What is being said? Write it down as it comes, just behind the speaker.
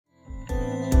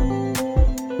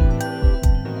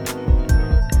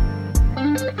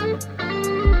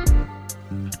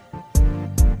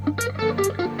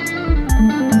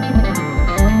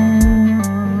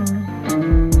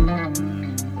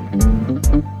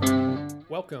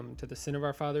Welcome to the Sin of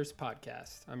Our Fathers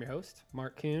podcast. I'm your host,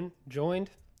 Mark Kuhn, joined,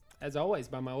 as always,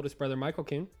 by my oldest brother, Michael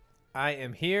Kuhn. I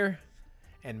am here,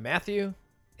 and Matthew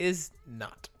is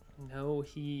not. No,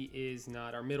 he is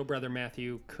not. Our middle brother,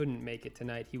 Matthew, couldn't make it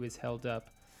tonight. He was held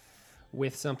up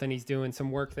with something he's doing, some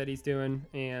work that he's doing,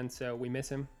 and so we miss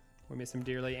him. We miss him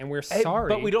dearly, and we're sorry.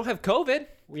 But we don't have COVID.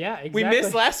 Yeah, exactly. We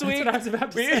missed last week. That's what I was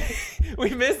about to say.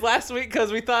 We missed last week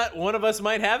because we thought one of us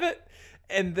might have it,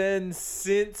 and then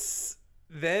since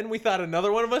then we thought another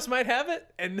one of us might have it,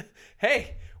 and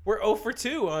hey, we're 0 for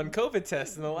 2 on COVID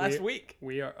tests in the last week.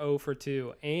 We are 0 for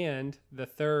 2, and the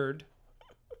third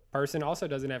person also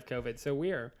doesn't have COVID, so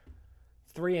we are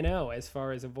 3-0 as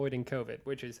far as avoiding COVID,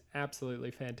 which is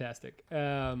absolutely fantastic.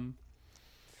 Yeah,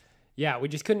 we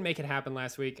just couldn't make it happen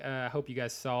last week. I hope you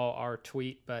guys saw our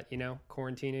tweet, but,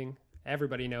 quarantining,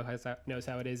 everybody knows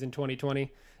how it is in 2020,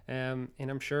 and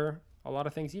I'm sure a lot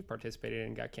of things you've participated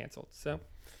in got canceled, so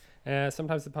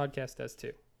sometimes the podcast does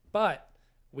too. But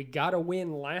we got a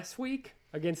win last week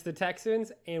against the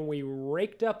Texans, and we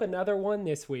raked up another one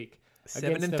this week.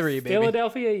 7-3, baby.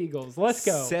 Philadelphia Eagles. Let's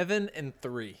go.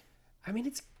 7-3. I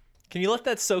mean, Can you let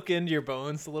that soak into your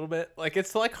bones a little bit?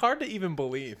 It's hard to even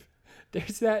believe.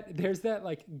 There's that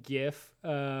like GIF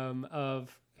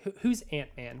of who's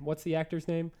Ant-Man? What's the actor's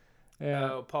name?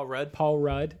 Paul Rudd. Paul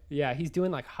Rudd. Yeah, he's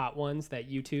doing like Hot Ones, that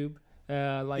YouTube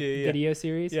video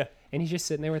series. Yeah. And he's just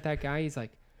sitting there with that guy. He's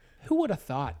like, who would have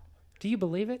thought? Do you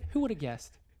believe it? Who would have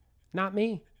guessed? Not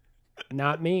me.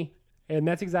 Not me. And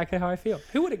that's exactly how I feel.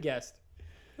 Who would have guessed?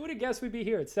 Who would have guessed we'd be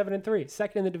here at 7-3,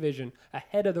 second in the division,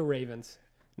 ahead of the Ravens?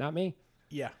 Not me.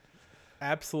 Yeah.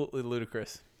 Absolutely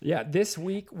ludicrous. Yeah, this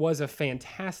week was a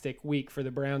fantastic week for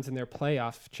the Browns and their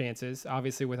playoff chances.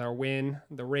 Obviously, with our win,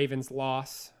 the Ravens'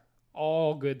 loss,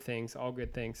 all good things, all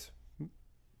good things.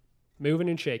 Moving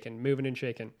and shaking.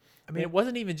 I mean, it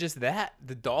wasn't even just that.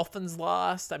 The Dolphins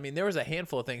lost. I mean, there was a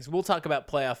handful of things. We'll talk about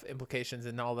playoff implications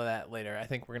and all of that later. I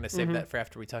think we're going to save that for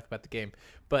after we talk about the game.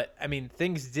 But, I mean,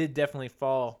 things did definitely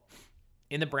fall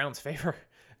in the Browns' favor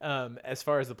as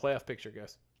far as the playoff picture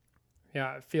goes.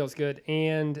 Yeah, it feels good.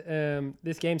 And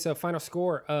this game, so final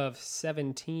score of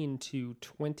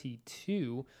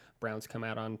 17-22. Browns come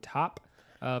out on top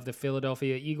of the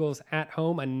Philadelphia Eagles at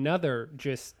home. Another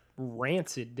just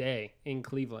rancid day in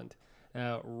Cleveland.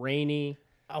 Rainy.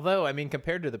 Although, I mean,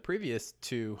 compared to the previous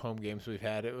 2 home games we've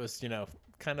had, it was, it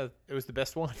was the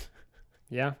best one.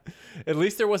 Yeah. At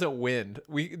least there wasn't wind.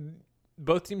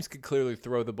 Both teams could clearly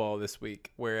throw the ball this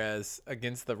week, whereas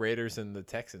against the Raiders and the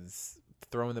Texans,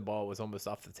 throwing the ball was almost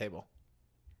off the table.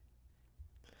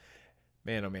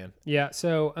 Man, oh man. Yeah.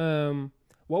 So,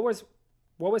 what was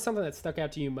something that stuck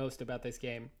out to you most about this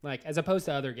game? Like, as opposed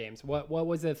to other games, what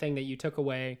was the thing that you took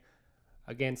away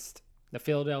against the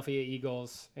Philadelphia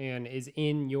Eagles and is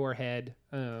in your head?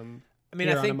 On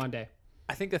a Monday.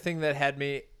 I think the thing that had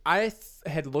me, I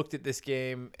had looked at this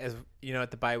game as,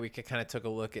 at the bye week, I kind of took a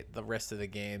look at the rest of the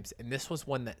games, and this was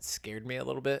one that scared me a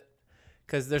little bit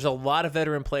because there's a lot of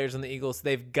veteran players on the Eagles.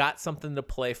 They've got something to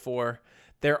play for.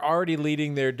 They're already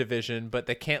leading their division, but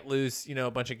they can't lose,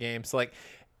 a bunch of games.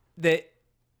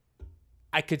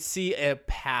 I could see a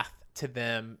path to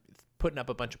them putting up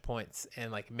a bunch of points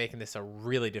and making this a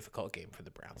really difficult game for the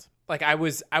Browns. I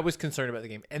was concerned about the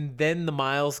game, and then the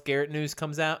Myles Garrett news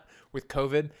comes out with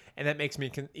COVID, and that makes me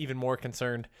even more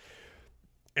concerned.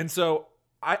 And so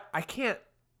I'm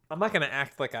not going to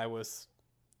act like I was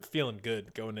feeling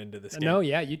good going into this game. No,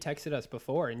 yeah, you texted us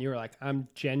before, and you were like, "I'm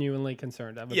genuinely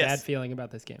concerned. I have a bad feeling about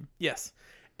this game." Yes,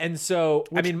 and so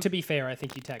to be fair, I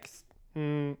think you text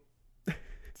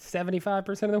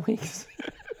 75% of the weeks.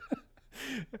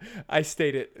 I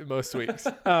state it most weeks.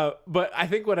 But I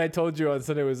think what I told you on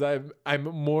Sunday was I'm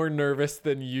more nervous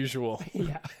than usual.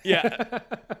 Yeah. Yeah.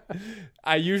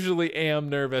 I usually am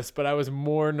nervous, but I was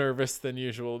more nervous than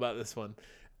usual about this one.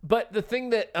 But the thing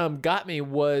that got me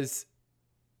was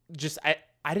just I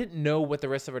didn't know what the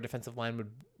rest of our defensive line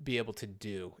would be able to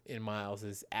do in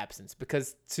Myles' absence,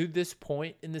 because to this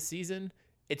point in the season,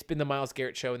 it's been the Myles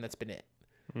Garrett show, and that's been it.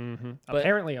 Mm-hmm.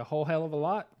 Apparently a whole hell of a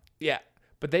lot. Yeah.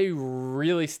 But they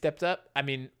really stepped up. I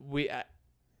mean,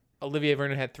 Olivier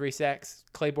Vernon had 3 sacks.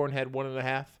 Claiborne had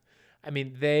 1.5. I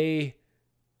mean, they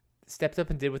stepped up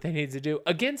and did what they needed to do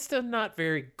against a not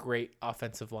very great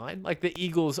offensive line. The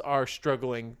Eagles are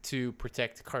struggling to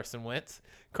protect Carson Wentz.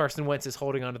 Carson Wentz is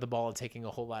holding onto the ball and taking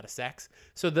a whole lot of sacks.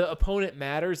 So the opponent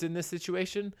matters in this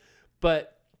situation.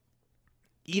 But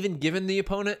even given the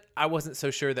opponent, I wasn't so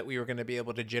sure that we were going to be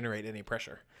able to generate any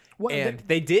pressure.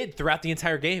 They did throughout the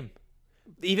entire game.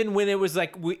 Even when it was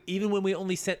even when we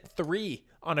only sent 3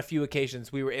 on a few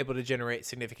occasions, we were able to generate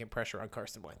significant pressure on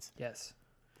Carson Wentz. Yes.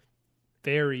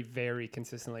 very, very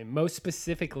consistently. Most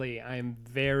specifically, I am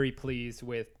very pleased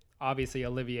with, obviously,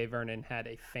 Olivier Vernon had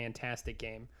a fantastic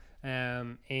game,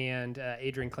 and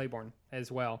Adrian Claiborne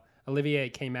as well. Olivier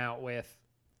came out with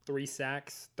 3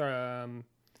 sacks,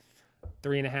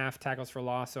 3.5 tackles for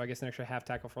loss, so I guess an extra half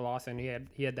tackle for loss, and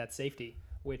he had that safety,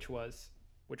 which was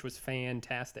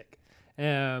fantastic.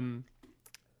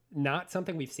 Not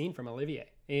something we've seen from Olivier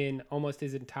in almost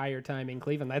his entire time in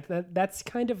Cleveland. That's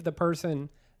kind of the person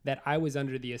that I was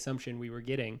under the assumption we were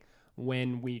getting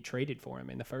when we traded for him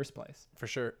in the first place. For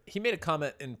sure. He made a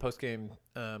comment in post-game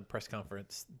press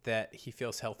conference that he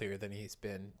feels healthier than he's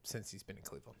been since he's been in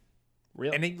Cleveland.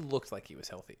 Really? And he looked like he was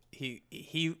healthy.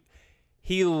 He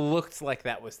looked like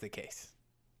that was the case.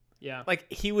 Yeah.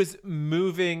 Like he was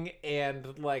moving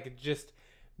and like just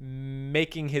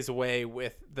making his way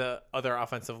with the other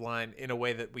offensive line in a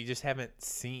way that we just haven't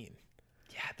seen.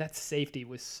 Yeah, that safety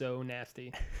was so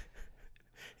nasty.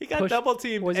 He got double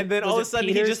teamed, and then all of a sudden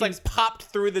Peters? he just like popped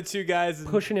through the 2 guys, and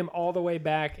pushing him all the way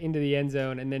back into the end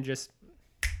zone, and then just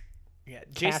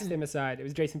cast him aside. It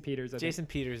was Jason Peters. Jason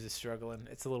Peters is struggling.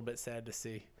 It's a little bit sad to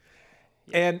see.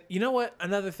 Yeah. And you know what?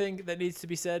 Another thing that needs to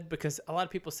be said, because a lot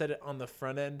of people said it on the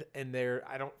front end, and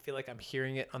I don't feel like I'm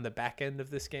hearing it on the back end of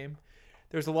this game.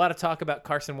 There's a lot of talk about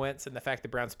Carson Wentz and the fact the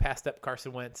Browns passed up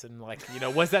Carson Wentz, and like,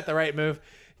 was that the right move?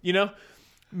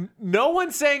 No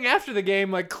one's saying after the game,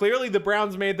 like, clearly the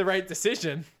Browns made the right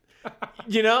decision.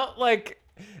 Like,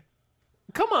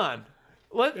 come on.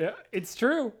 Yeah, it's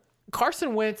true.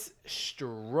 Carson Wentz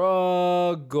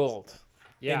struggled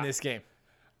in this game.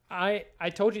 I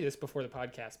told you this before the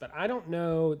podcast, but I don't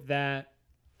know that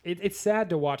it's sad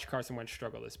to watch Carson Wentz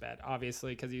struggle this bad,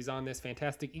 obviously, because he's on this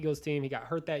fantastic Eagles team. He got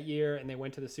hurt that year, and they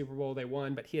went to the Super Bowl. They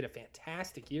won, but he had a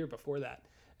fantastic year before that.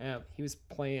 He was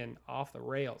playing off the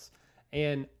rails.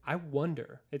 And I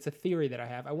wonder, it's a theory that I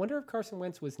have, I wonder if Carson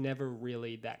Wentz was never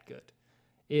really that good.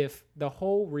 If the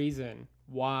whole reason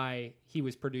why he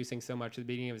was producing so much at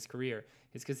the beginning of his career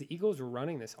is because the Eagles were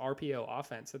running this RPO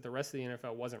offense that the rest of the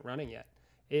NFL wasn't running yet.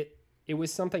 It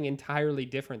was something entirely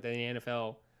different than the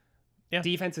NFL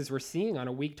defenses were seeing on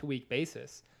a week-to-week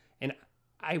basis. And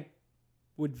I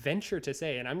would venture to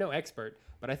say, and I'm no expert,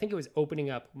 but I think it was opening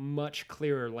up much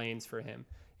clearer lanes for him.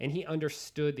 And he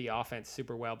understood the offense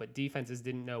super well, but defenses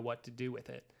didn't know what to do with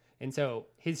it. And so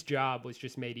his job was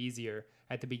just made easier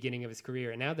at the beginning of his career.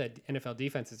 And now that NFL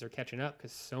defenses are catching up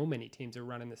because so many teams are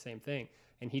running the same thing,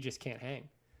 and he just can't hang.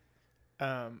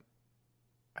 I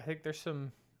think there's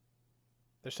something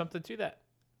to that.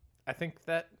 I think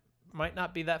that might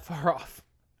not be that far off.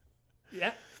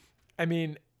 Yeah. I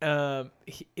mean,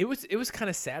 it was kind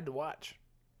of sad to watch.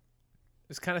 It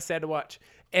was kind of sad to watch.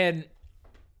 And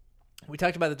we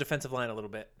talked about the defensive line a little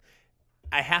bit.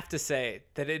 I have to say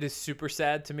that it is super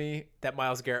sad to me that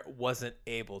Myles Garrett wasn't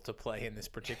able to play in this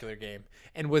particular game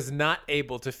and was not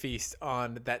able to feast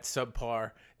on that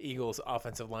subpar Eagles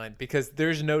offensive line, because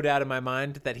there's no doubt in my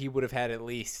mind that he would have had at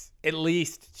least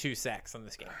 2 sacks on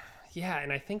this game. Yeah,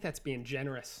 and I think that's being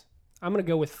generous. I'm going to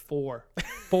go with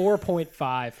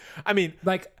 4.5. I mean,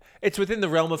 like, it's within the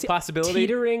realm of possibility.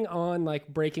 Teetering on like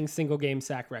breaking single game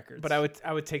sack records. But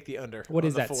I would take the under. What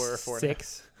is that? 4 or 4.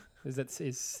 6?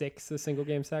 Is 6 the single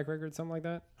game sack record? Something like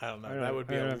that? I don't know. That would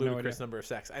be a ludicrous number of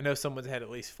sacks. I know someone's had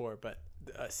at least 4, but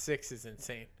 6 is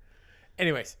insane.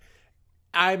 Anyways,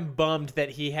 I'm bummed that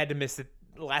he had to miss the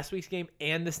last week's game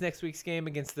and this next week's game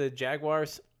against the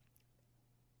Jaguars.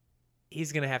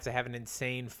 He's going to have an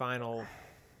insane final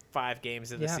 5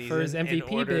 games of the season for his MVP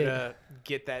in order bid to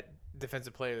get that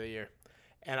Defensive Player of the Year.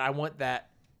 And I want that.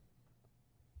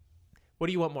 What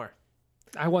do you want more?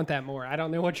 I want that more. I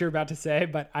don't know what you're about to say,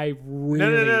 but I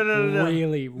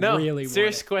really want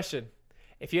serious it. question.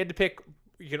 If you had to pick,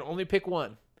 you can only pick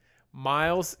one.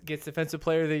 Myles gets Defensive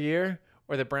Player of the Year,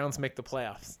 or the Browns make the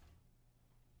playoffs?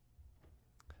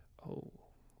 Oh.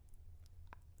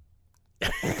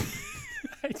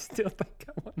 I still think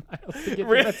I want Myles to get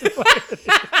Defensive Player of the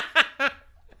Year.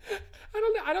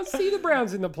 I don't see the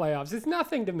Browns in the playoffs. It's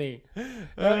nothing to me.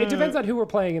 It depends on who we're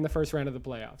playing in the first round of the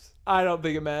playoffs. I don't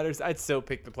think it matters. I'd still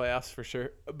pick the playoffs for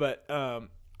sure. But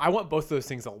I want both those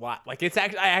things a lot. Like I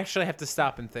actually have to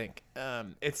stop and think.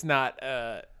 It's not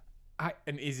an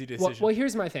easy decision. Well,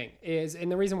 here's my thing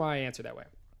and the reason why I answer that way.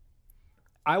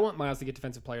 I want Myles to get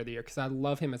Defensive Player of the Year because I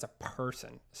love him as a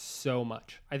person so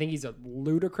much. I think he's a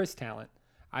ludicrous talent.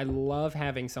 I love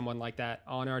having someone like that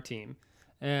on our team.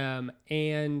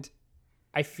 And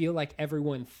I feel like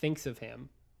everyone thinks of him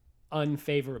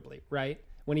unfavorably, right?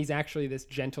 When he's actually this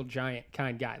gentle giant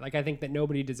kind guy. Like, I think that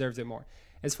nobody deserves it more.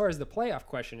 As far as the playoff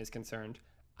question is concerned,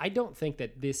 I don't think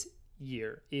that this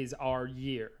year is our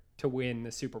year to win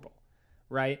the Super Bowl,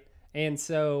 right? And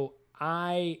so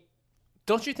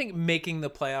Don't you think making the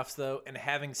playoffs, though, and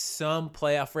having some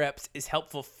playoff reps is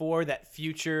helpful for that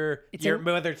future year,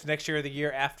 whether it's next year or the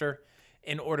year after,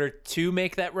 in order to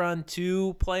make that run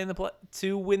to play in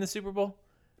to win the Super Bowl?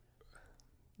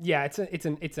 Yeah, it's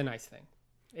a nice thing.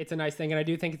 It's a nice thing, and I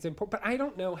do think it's important. But I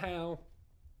don't know how,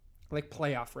 like,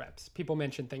 playoff reps. People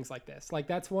mention things like this. Like,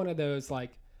 that's one of those, like,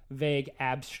 vague,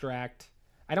 abstract.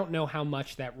 I don't know how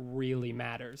much that really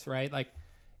matters, right? Like,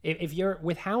 if you're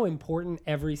with how important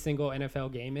every single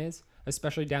NFL game is,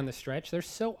 especially down the stretch, there's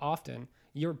so often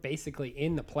you're basically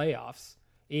in the playoffs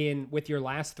with your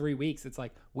last 3 weeks. It's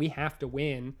like, we have to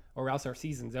win or else our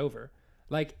season's over.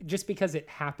 Like, just because it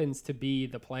happens to be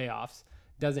the playoffs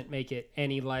doesn't make it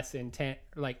any less intense,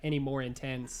 like any more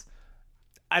intense.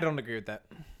 I don't agree with that.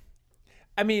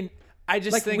 I mean, I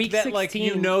just like think that 16,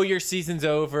 like, your season's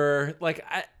over. Like,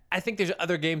 I think there's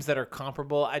other games that are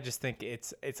comparable. I just think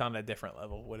it's on a different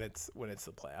level when it's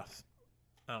the playoffs.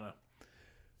 I don't know.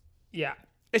 Yeah.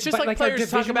 It's just like players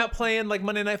talk about playing like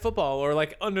Monday Night Football or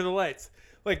like Under the Lights.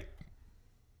 Like,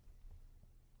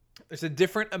 there's a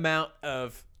different amount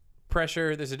of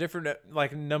pressure. There's a different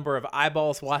like number of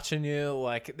eyeballs watching you.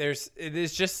 Like, it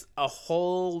is just a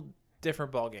whole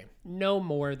different ball game. No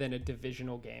more than a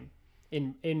divisional game,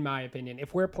 in my opinion.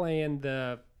 If we're playing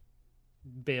the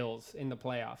Bills in the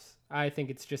playoffs, I think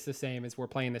it's just the same as we're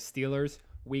playing the Steelers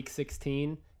week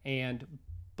 16, and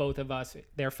both of us,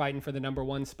 they're fighting for the number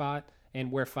 1 spot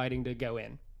and we're fighting to go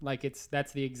in. Like,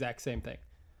 that's the exact same thing.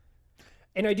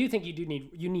 And I do think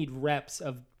you need reps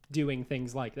of doing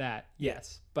things like that.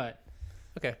 Yes, but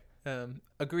okay.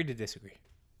 Agree to disagree.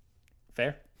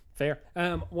 Fair.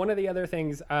 One of the other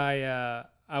things I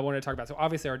want to talk about. So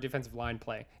obviously our defensive line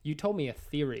play. You told me a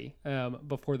theory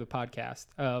before the podcast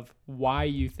of why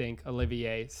you think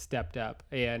Olivier stepped up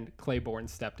and Claiborne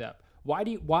stepped up.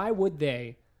 Why would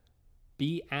they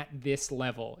be at this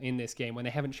level in this game when they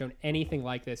haven't shown anything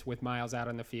like this with Miles out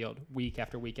on the field week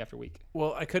after week after week?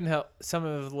 Well, I couldn't help. Some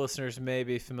of the listeners may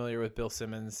be familiar with Bill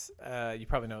Simmons. You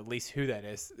probably know at least who that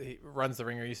is. He runs The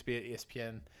Ringer, used to be at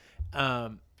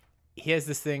ESPN. He has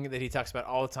this thing that he talks about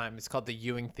all the time. It's called the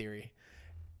Ewing theory.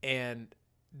 And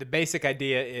the basic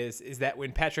idea is that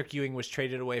when Patrick Ewing was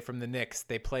traded away from the Knicks,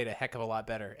 they played a heck of a lot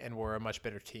better and were a much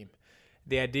better team.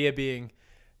 The idea being,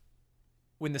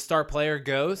 when the star player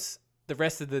goes, the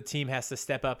rest of the team has to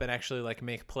step up and actually like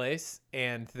make plays,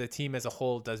 and the team as a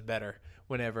whole does better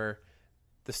whenever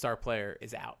the star player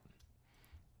is out.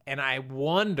 And I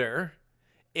wonder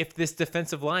if this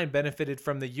defensive line benefited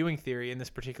from the Ewing theory in this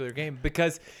particular game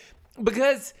because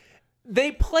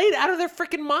they played out of their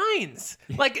freaking minds.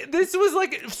 Like, this was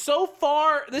like so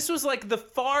far. This was like the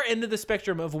far end of the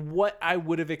spectrum of what I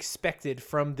would have expected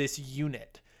from this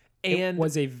unit. And it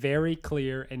was a very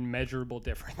clear and measurable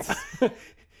difference.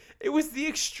 It was the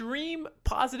extreme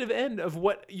positive end of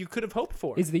what you could have hoped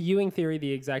for. Is the Ewing theory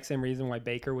the exact same reason why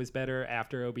Baker was better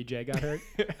after OBJ got hurt?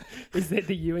 Is that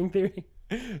the Ewing theory?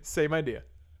 Same idea.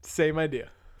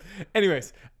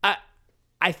 Anyways,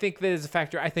 I think that is a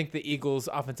factor. I think the Eagles'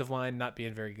 offensive line not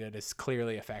being very good is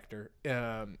clearly a factor.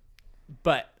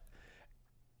 But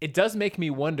it does make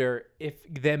me wonder if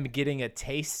them getting a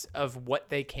taste of what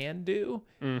they can do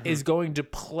is going to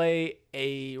play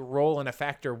a role and a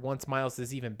factor once Miles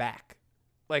is even back.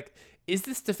 Like, is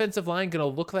this defensive line going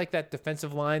to look like that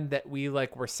defensive line that we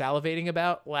like were salivating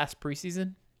about last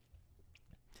preseason?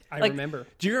 I remember.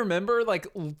 Do you remember like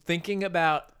thinking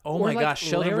about, my gosh,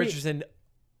 Sheldon Richardson,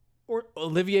 or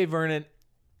Olivier Vernon,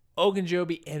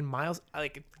 Ogunjobi, and Miles?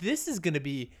 Like, this is going to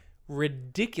be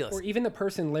ridiculous. Or even the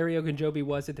person Larry Ogunjobi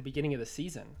was at the beginning of the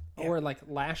season, or like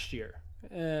last year.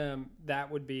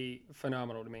 That would be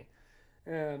phenomenal to me.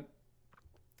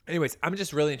 Anyways, I'm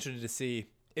just really interested to see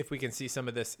if we can see some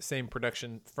of this same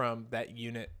production from that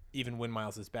unit even when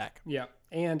Miles is back. Yeah,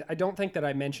 and I don't think that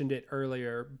I mentioned it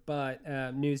earlier, but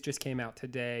news just came out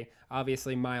today.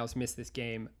 Obviously, Miles missed this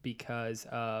game because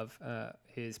of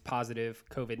his positive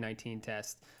COVID-19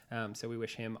 test. So we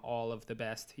wish him all of the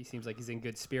best. He seems like he's in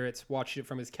good spirits. Watched it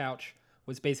from his couch.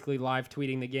 Was basically live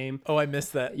tweeting the game. Oh, I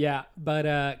missed that. Yeah,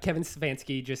 but Kevin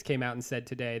Stefanski just came out and said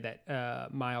today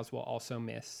that Miles will also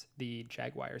miss the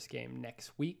Jaguars game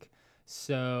next week.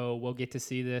 So we'll get to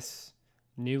see this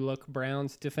new look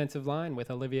Browns defensive line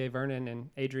with Olivier Vernon and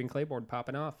Adrian Claiborne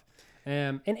popping off.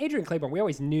 And Adrian Claiborne, we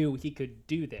always knew he could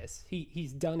do this.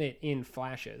 He's done it in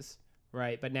flashes,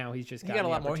 right? But now he's just got a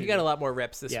lot more. He got a lot more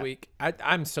reps this week.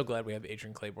 I'm so glad we have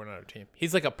Adrian Claiborne on our team.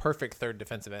 He's like a perfect third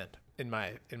defensive end in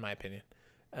my opinion.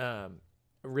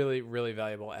 Really, really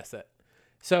valuable asset.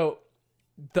 So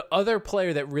the other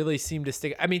player that really seemed to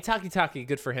stick, I mean, Taki,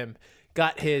 good for him,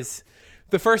 got his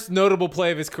The first notable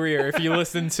play of his career, if you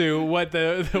listen to what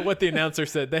the announcer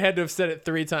said. They had to have said it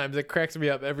 3 times. It cracks me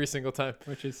up every single time.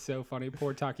 Which is so funny.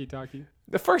 Poor Taki.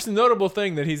 The first notable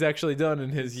thing that he's actually done in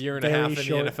his year and a half in the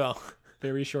NFL.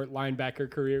 Very short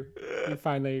linebacker career. He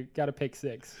finally got a pick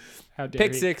 6. How dare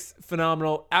Pick he? 6,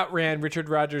 phenomenal. Outran Richard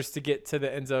Rodgers to get to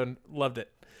the end zone. Loved it.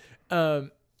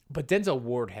 But Denzel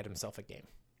Ward had himself a game.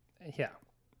 Yeah.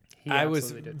 I was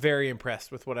absolutely did. very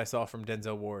impressed with what I saw from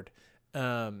Denzel Ward.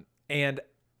 And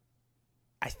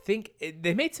I think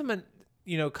they made some,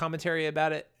 commentary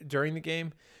about it during the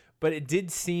game, but it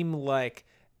did seem like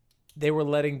they were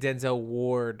letting Denzel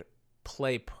Ward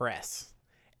play press,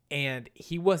 and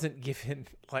he wasn't given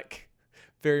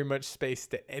very much space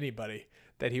to anybody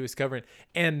that he was covering.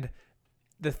 And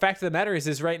the fact of the matter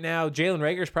is right now, Jalen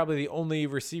Reagor is probably the only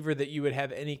receiver that you would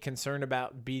have any concern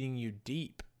about beating you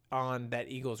deep on that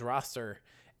Eagles roster.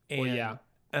 And, Well, yeah.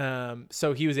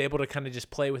 So he was able to kind of just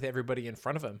play with everybody in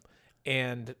front of him,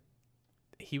 and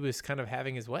he was kind of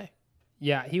having his way.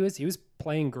 Yeah, he was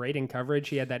playing great in coverage.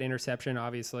 He had that interception,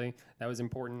 obviously. That was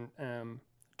important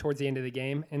towards the end of the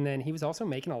game. And then he was also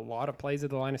making a lot of plays at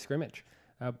the line of scrimmage,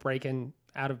 breaking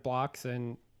out of blocks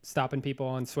and stopping people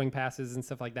on swing passes and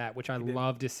stuff like that, which I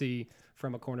love to see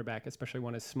from a cornerback, especially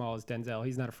one as small as Denzel.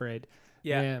 He's not afraid.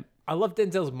 Yeah. I love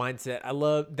Denzel's mindset. I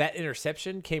love that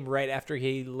interception came right after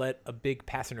he let a big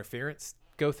pass interference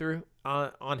go through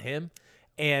on him.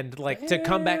 And to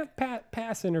come back.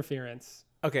 Pass interference.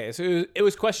 Okay, so it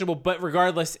was questionable, but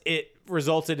regardless, it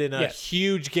resulted in a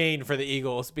huge gain for the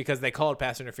Eagles because they called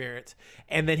pass interference.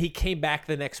 And then he came back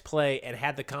the next play and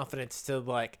had the confidence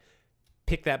to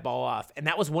pick that ball off. And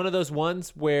that was one of those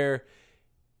ones where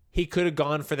he could have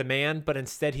gone for the man, but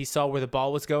instead he saw where the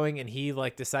ball was going and he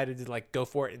decided to go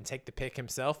for it and take the pick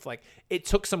himself. It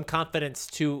took some confidence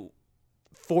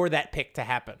for that pick to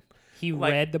happen. He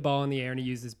read the ball in the air and he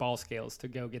used his ball scales to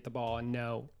go get the ball and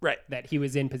know that he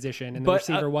was in position and the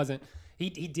receiver wasn't. He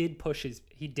did push him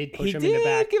in the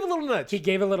back. Give a little nudge. He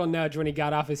gave a little nudge when he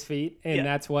got off his feet, and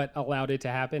that's what allowed it to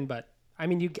happen. But I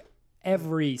mean,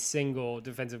 every single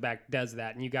defensive back does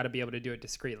that, and you got to be able to do it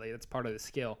discreetly. That's part of the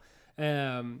skill.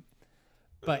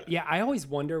 But yeah, I always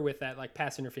wonder with that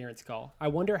pass interference call. I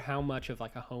wonder how much of a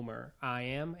homer I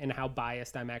am and how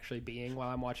biased I'm actually being while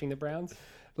I'm watching the Browns.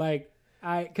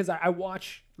 Because I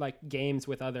watch games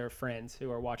with other friends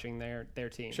who are watching their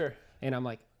team. Sure. And I'm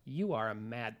like, you are a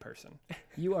mad person.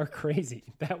 You are crazy.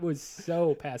 That was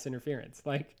so pass interference.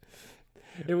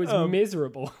 It was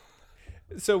miserable.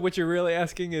 So what you're really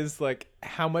asking is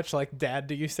how much like dad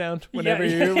do you sound whenever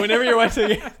you're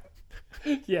watching it?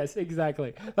 Yes,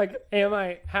 exactly.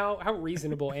 How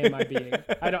reasonable am I being?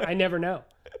 I never know.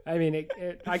 I mean,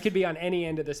 I could be on any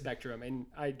end of the spectrum, and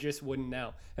I just wouldn't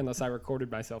know unless I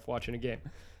recorded myself watching a game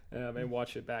and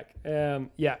watched it back.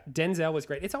 Denzel was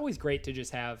great. It's always great to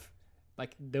just have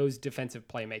those defensive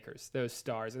playmakers, those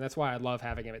stars, and that's why I love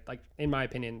having him at in my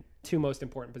opinion, 2 most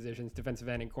important positions: defensive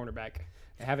end and cornerback.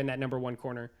 Having that number 1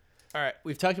 corner. All right,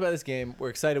 we've talked about this game. We're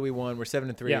excited we won. We're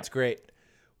 7-3. Yeah. It's great.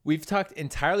 We've talked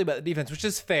entirely about the defense, which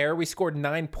is fair. We scored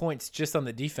 9 points just on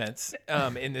the defense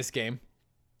in this game.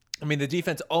 I mean, the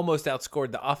defense almost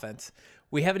outscored the offense.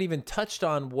 We haven't even touched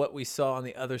on what we saw on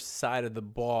the other side of the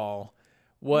ball.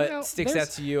 What sticks out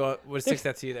to you? What sticks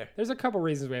out to you there? There's a couple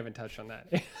reasons we haven't touched on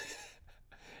that.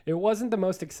 It wasn't the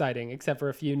most exciting, except for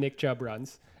a few Nick Chubb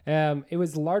runs. It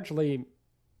was largely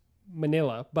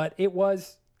Manila, but it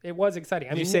was exciting.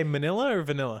 Did you say Manila or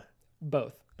vanilla?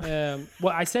 Both. Well,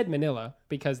 I said Manila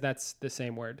because that's the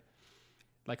same word.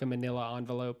 A Manila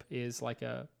envelope is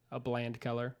a bland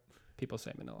color. People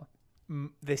say Manila.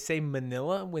 They say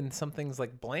Manila when something's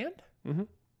bland? Mm-hmm.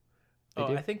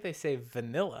 I think they say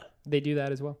vanilla. They do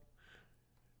that as well.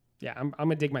 Yeah, I'm going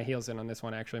to dig my heels in on this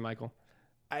one, actually, Michael.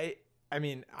 I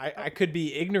mean, I could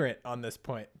be ignorant on this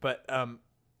point, but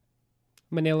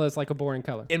Manila is a boring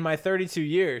color. In my 32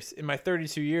 years,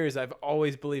 I've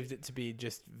always believed it to be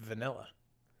just vanilla.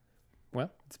 Well,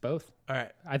 it's both. All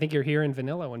right. I think you're hearing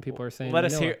vanilla when people are saying Let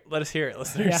vanilla. us hear it,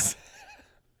 listeners.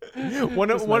 Yeah. one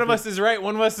of us is right,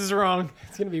 one of us is wrong.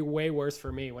 It's going to be way worse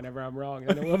for me whenever I'm wrong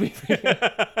than it will be for you.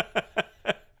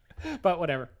 But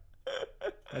whatever.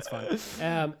 That's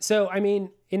fine. So, I mean,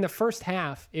 in the first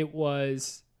half, it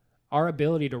was our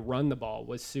ability to run the ball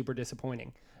was super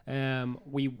disappointing.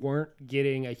 We weren't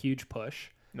getting a huge push.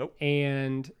 Nope.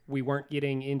 And we weren't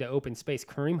getting into open space.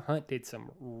 Kareem Hunt did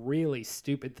some really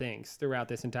stupid things throughout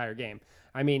this entire game.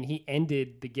 I mean, he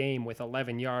ended the game with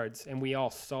 11 yards, and we all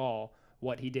saw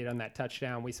what he did on that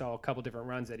touchdown. We saw a couple different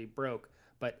runs that he broke,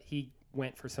 but he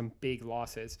went for some big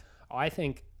losses. I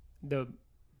think the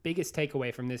biggest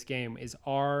takeaway from this game is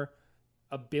our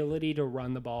ability to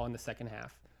run the ball in the second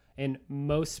half, and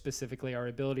most specifically our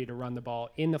ability to run the ball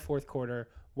in the fourth quarter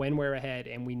when we're ahead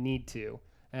and we need to.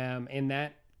 And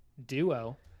that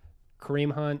duo,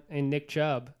 Kareem Hunt and Nick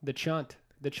Chubb, the chunt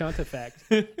effect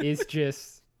is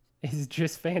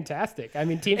just fantastic. I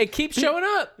mean, It keeps showing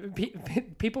up.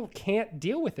 People can't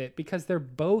deal with it because they're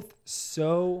both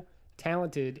so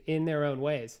talented in their own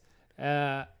ways.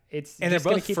 And they're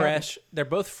both fresh. They're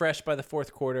both fresh by the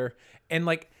fourth quarter. And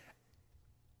like,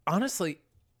 honestly,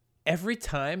 every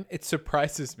time it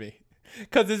surprises me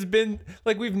because it's been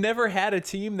like, we've never had a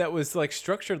team that was like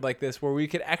structured like this, where we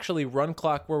could actually run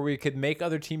clock, where we could make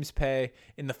other teams pay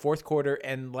in the fourth quarter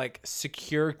and like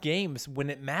secure games when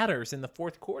it matters in the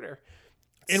fourth quarter.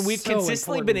 And we've so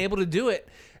consistently important. been able to do it.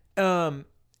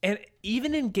 And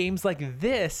even in games like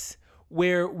this,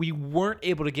 where we weren't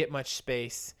able to get much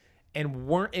space and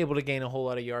weren't able to gain a whole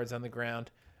lot of yards on the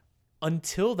ground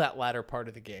until that latter part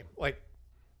of the game. Like,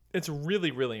 it's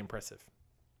really, really impressive.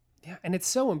 Yeah, and it's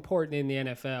so important in the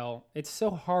NFL. It's so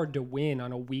hard to win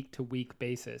on a week-to-week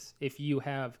basis. If you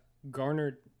have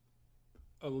garnered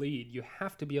a lead, you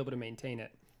have to be able to maintain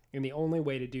it. And the only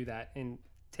way to do that and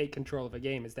take control of a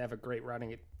game is to have a great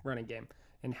running game.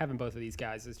 And having both of these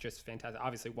guys is just fantastic.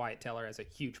 Obviously, Wyatt Teller has a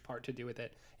huge part to do with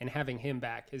it, and having him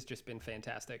back has just been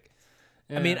fantastic.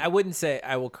 I mean, I wouldn't say,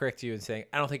 I will correct you in saying,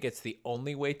 I don't think it's the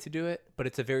only way to do it, but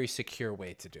it's a very secure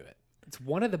way to do it. It's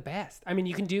one of the best. I mean,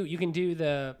 you can do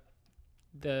the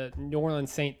New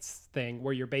Orleans Saints thing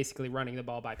where you're basically running the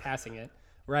ball by passing it,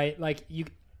 right? Like you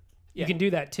can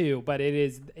do that too, but it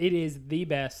is the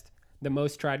best, the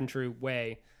most tried and true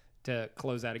way to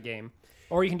close out a game.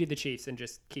 Or you can do the Chiefs and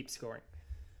just keep scoring.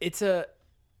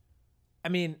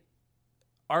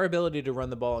 Our ability to run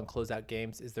the ball and close out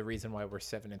games is the reason why we're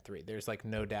 7-3. There's like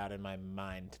no doubt in my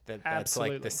mind that that's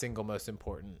like the single most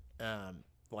important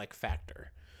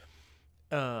factor.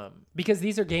 Because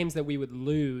these are games that we would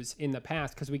lose in the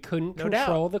past because we couldn't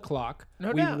control the clock.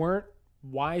 We weren't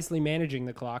wisely managing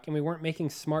the clock, and we weren't making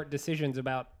smart decisions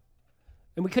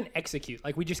and we couldn't execute.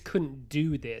 Like, we just couldn't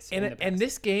do this. And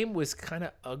this game was kind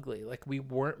of ugly. Like, we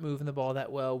weren't moving the ball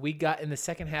that well. We got, in the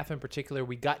second half in particular,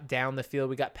 we got down the field.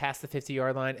 We got past the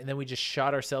 50-yard line, and then we just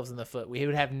shot ourselves in the foot. We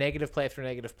would have negative play after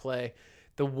negative play.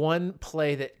 The one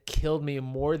play that killed me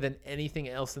more than anything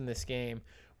else in this game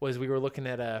was we were looking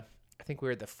at I think we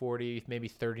were at the 40, maybe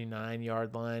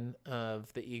 39-yard line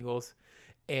of the Eagles,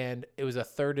 and it was a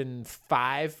 3rd and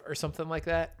 5 or something like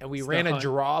that, and we ran a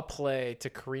draw play to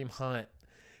Kareem Hunt.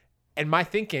 And my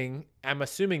thinking, I'm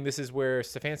assuming this is where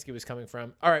Stefanski was coming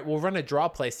from. All right, we'll run a draw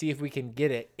play, see if we can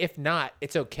get it. If not,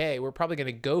 it's okay. We're probably going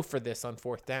to go for this on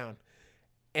 4th down.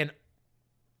 And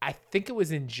I think it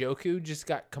was Njoku just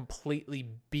got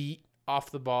completely beat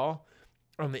off the ball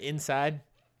on the inside,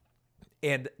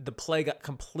 and the play got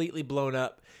completely blown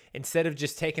up. Instead of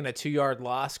just taking a 2-yard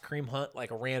loss, Kareem Hunt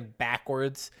ran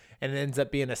backwards, and it ends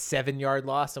up being a 7-yard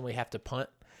loss, and we have to punt.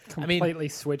 Completely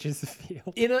switches the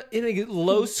field. In a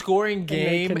low scoring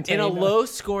game,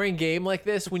 like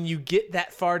this, when you get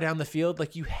that far down the field,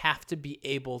 like, you have to be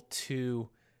able to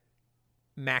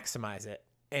maximize it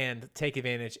and take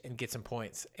advantage and get some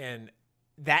points. And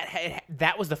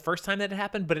that was the first time that it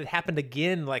happened, but it happened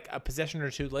again like a possession or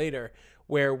two later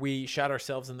where we shot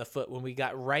ourselves in the foot when we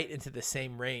got right into the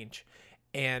same range,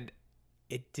 and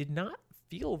it did not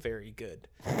feel very good.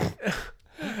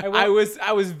 I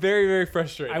was very, very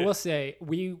frustrated. I will say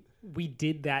we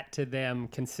did that to them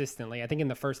consistently. I think in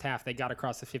the first half they got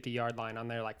across the 50-yard line on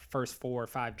their first 4 or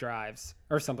 5 drives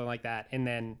or something like that, and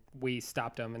then we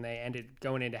stopped them, and they ended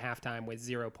going into halftime with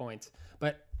 0 points.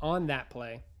 But on that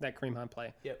play, that Kareem Hunt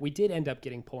play, we did end up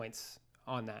getting points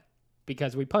on that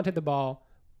because we punted the ball,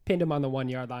 pinned him on the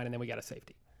 1-yard line, and then we got a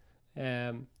safety.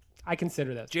 I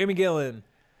consider those. Jamie Gillen.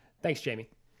 Thanks, Jamie.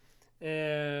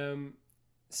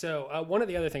 So one of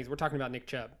the other things, we're talking about Nick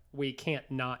Chubb. We can't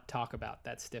not talk about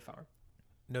that stiff arm.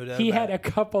 No doubt. He had a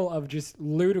couple of just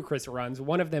ludicrous runs,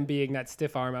 one of them being that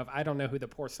stiff arm of, I don't know who the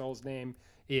poor soul's name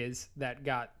is, that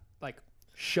got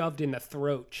shoved in the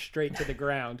throat straight to the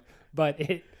ground. But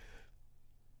it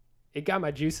got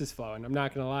my juices flowing. I'm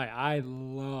not going to lie. I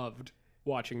loved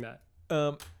watching that.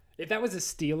 If that was a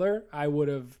Steeler, I would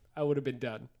have been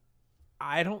done.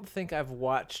 I don't think I've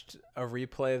watched a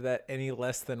replay of that any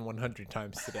less than 100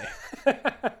 times today.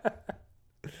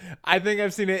 I think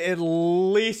I've seen it at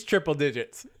least triple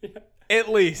digits. Yeah. At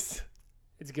least.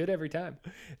 It's good every time.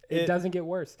 It doesn't get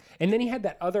worse. And then he had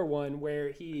that other one where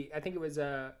I think it was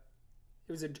a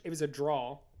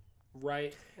draw,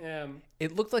 right?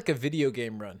 It looked like a video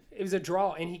game run. It was a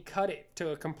draw, and he cut it to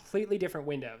a completely different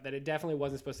window that it definitely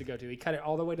wasn't supposed to go to. He cut it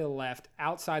all the way to the left,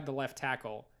 outside the left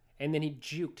tackle, and then he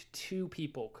juked 2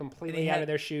 people completely out of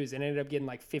their shoes and ended up getting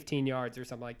like 15 yards or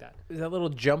something like that. It was that little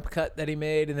jump cut that he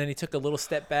made, and then he took a little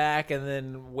step back and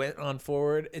then went on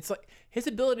forward. It's like his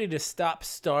ability to stop,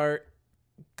 start,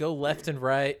 go left and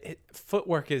right.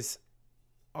 Footwork is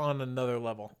on another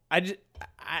level.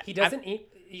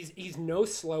 He's no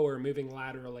slower moving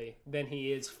laterally than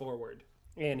he is forward,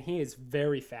 and he is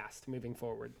very fast moving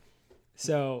forward.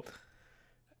 So,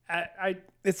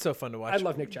 it's so fun to watch. I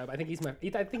love Nick Chubb. I think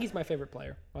he's my favorite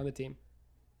player on the team.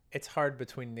 It's hard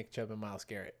between Nick Chubb and Myles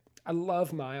Garrett. I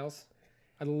love Myles.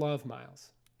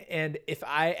 And if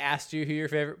I asked you who your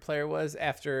favorite player was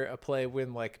after a play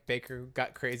when like Baker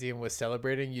got crazy and was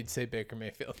celebrating, you'd say Baker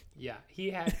Mayfield. Yeah,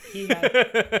 he had.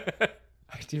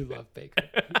 I do love Baker.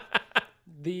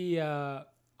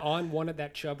 On one of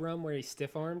that Chubb run where he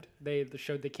stiff armed, they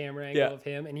showed the camera angle of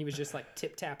him, and he was just like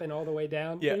tip tapping all the way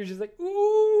down. Yeah, he was just like,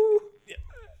 ooh. Yeah,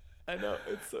 I know,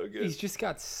 it's so good. He's just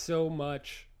got so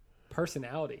much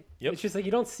personality. Yep. It's just like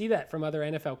you don't see that from other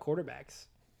NFL quarterbacks.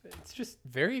 It's just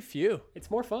very few.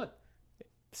 It's more fun.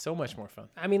 So much more fun.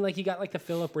 I mean, like you got like the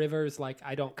Phillip Rivers like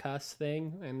I don't cuss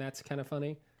thing, and that's kind of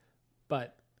funny,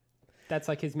 but that's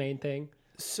like his main thing.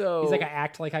 So he's like I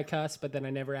act like I cuss, but then I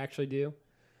never actually do.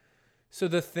 So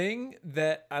the thing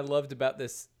that I loved about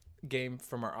this game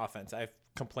from our offense, I've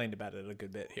complained about it a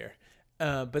good bit here,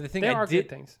 but the thing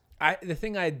the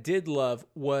thing I did love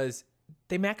was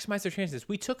they maximized their chances.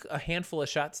 We took a handful of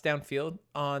shots downfield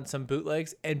on some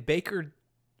bootlegs, and Baker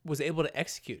was able to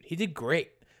execute. He did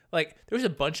great. Like there was a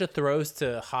bunch of throws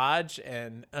to Hodge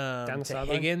and to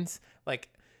Higgins. Like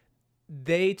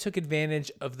they took advantage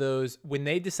of those when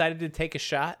they decided to take a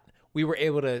shot. We were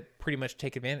able to pretty much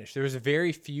take advantage. There was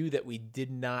very few that we did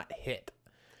not hit.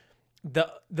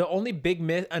 The only big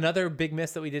miss, another big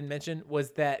miss that we didn't mention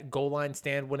was that goal line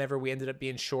stand whenever we ended up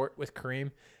being short with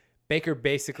Kareem. Baker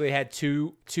basically had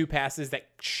two passes that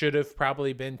should have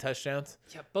probably been touchdowns.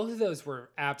 Yeah, both of those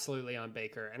were absolutely on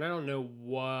Baker, and I don't know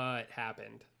what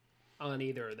happened on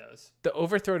either of those. The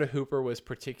overthrow to Hooper was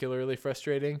particularly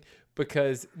frustrating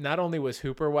because not only was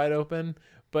Hooper wide open,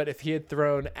 but if he had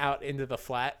thrown out into the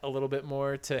flat a little bit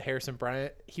more to Harrison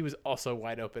Bryant, he was also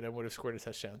wide open and would have scored a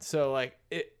touchdown. So like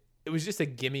it was just a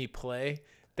gimme play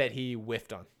that he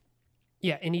whiffed on.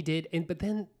 Yeah, and he did. But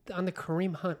then on the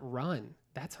Kareem Hunt run,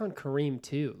 that's on Kareem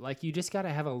too. Like you just got to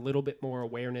have a little bit more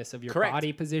awareness of your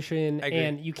body position,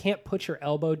 and you can't put your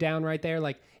elbow down right there.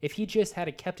 Like if he just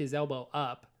had kept his elbow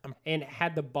up and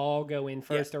had the ball go in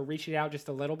first or reach it out just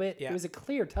a little bit, it was a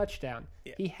clear touchdown.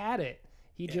 Yeah. He had it.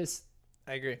 He just.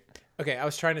 I agree. Okay, I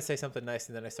was trying to say something nice,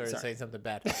 and then I started saying something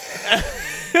bad.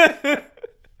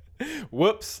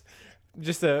 Whoops!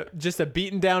 Just a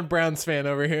beaten down Browns fan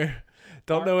over here.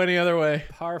 Don't know any other way.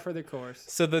 Par for the course.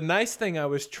 So the nice thing I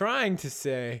was trying to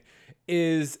say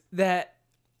is that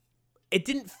it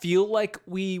didn't feel like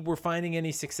we were finding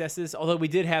any successes, although we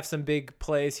did have some big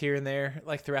plays here and there,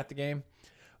 like throughout the game.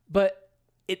 But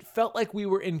it felt like we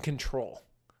were in control.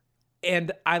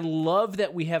 And I love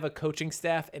that we have a coaching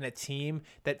staff and a team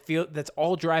that's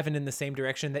all driving in the same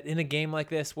direction, that in a game like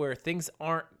this where things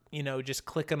aren't, just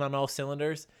clicking on all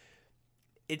cylinders,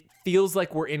 it feels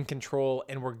like we're in control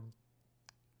and we're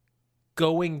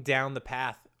going down the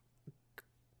path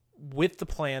with the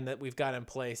plan that we've got in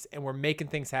place, and we're making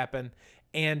things happen.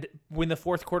 And when the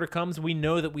fourth quarter comes, we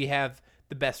know that we have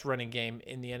the best running game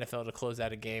in the NFL to close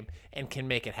out a game and can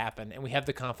make it happen. And we have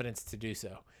the confidence to do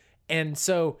so. And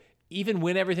so even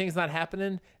when everything's not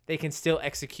happening, they can still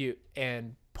execute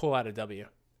and pull out a W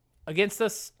against a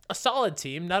solid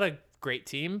team, not a great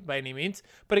team by any means,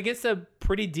 but against a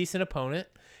pretty decent opponent.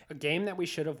 A game that we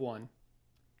should have won.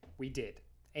 We did.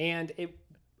 And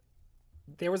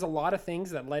there was a lot of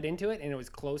things that led into it, and it was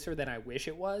closer than I wish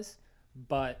it was.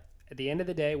 But at the end of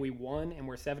the day, we won, and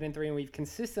we're 7-3, and we've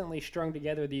consistently strung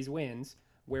together these wins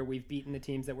where we've beaten the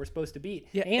teams that we're supposed to beat.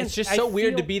 Yeah, and it's just so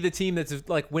weird to be the team that's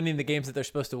like winning the games that they're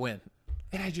supposed to win.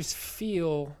 And I just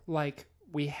feel like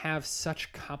we have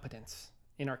such competence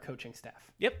in our coaching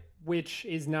staff. Yep. Which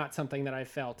is not something that I've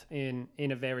felt in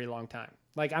a very long time.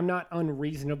 Like, I'm not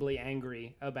unreasonably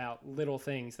angry about little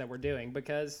things that we're doing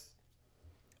because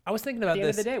I was thinking about at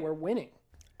this. the end of the day, we're winning.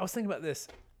 I was thinking about this.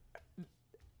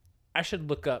 I should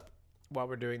look up while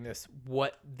we're doing this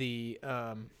what it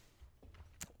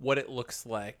looks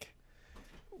like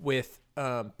with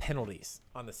penalties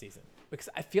on the season, because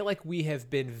I feel like we have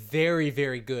been very,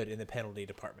 very good in the penalty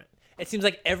department. It seems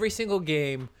like every single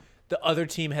game the other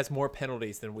team has more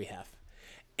penalties than we have.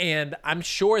 And I'm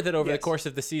sure that over the course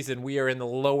of the season, we are in the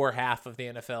lower half of the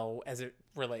NFL as it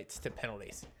relates to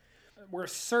penalties. We're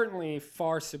certainly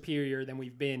far superior than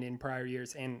we've been in prior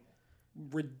years and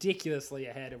ridiculously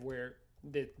ahead of where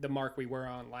the mark we were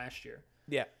on last year.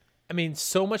 Yeah. I mean,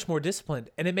 so much more disciplined.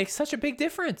 And it makes such a big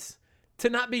difference to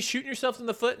not be shooting yourself in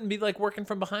the foot and be like working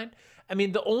from behind. I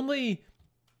mean,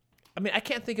 I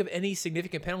can't think of any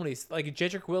significant penalties. Like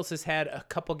Jedrick Wills has had a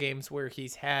couple games where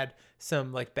he's had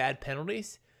some like bad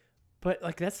penalties, but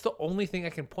like that's the only thing I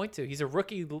can point to. He's a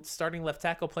rookie starting left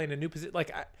tackle playing a new position.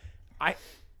 Like And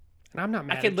I'm not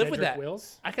mad I can at live Jedrick with that.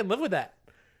 Wills. I can live with that.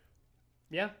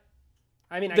 Yeah.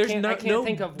 I mean, I There's can't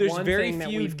think of there's one very thing that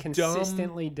few we've dumb-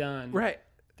 consistently done Right.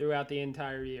 throughout the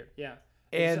entire year. Yeah.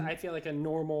 And- I feel like a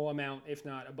normal amount, if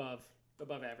not above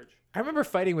average. I remember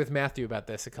fighting with Matthew about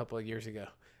this a couple of years ago,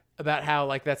 about how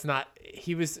like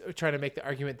he was trying to make the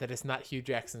argument that it's not Hugh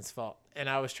Jackson's fault, and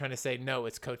I was trying to say no,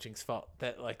 it's coaching's fault,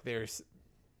 that like there's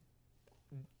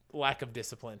lack of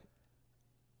discipline.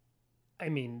 I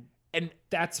mean, And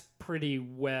that's pretty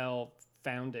well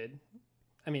founded.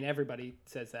 I mean, everybody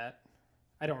says that.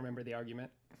 I don't remember the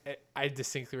argument. I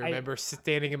distinctly remember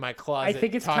standing in my closet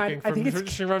think it's talking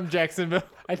from Jacksonville.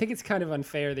 I think it's kind of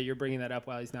unfair that you're bringing that up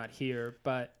while he's not here,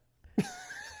 but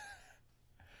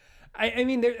I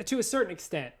mean, to a certain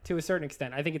extent,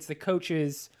 I think it's the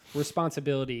coach's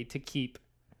responsibility to keep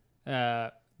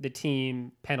the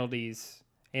team penalties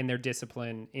and their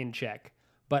discipline in check.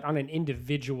 But on an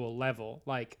individual level,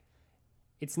 like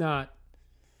it's not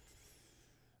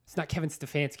Kevin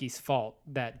Stefanski's fault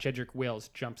that Jedrick Wills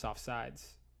jumps off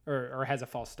sides or has a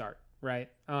false start, right?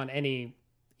 On any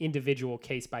individual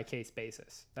case by case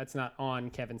basis. That's not on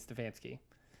Kevin Stefanski.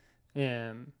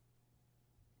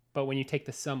 But when you take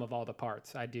the sum of all the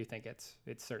parts, I do think it's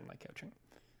certainly coaching.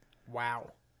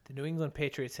 Wow. The New England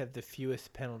Patriots have the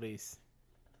fewest penalties,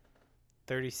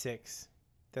 36.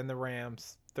 Then the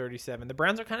Rams, 37. The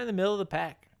Browns are kind of in the middle of the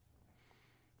pack.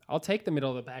 I'll take the middle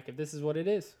of the pack if this is what it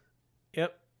is.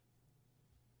 Yep.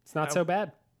 It's not so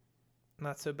bad.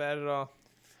 Not so bad at all.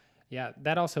 Yeah,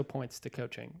 that also points to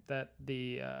coaching, that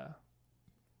the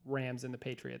Rams and the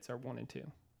Patriots are 1 and 2.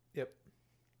 Yep.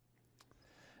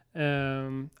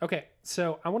 Okay,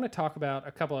 so I want to talk about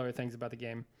a couple other things about the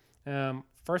game.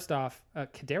 First off,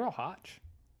 KhaDarel Hodge.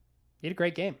 He had a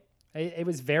great game. It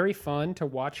was very fun to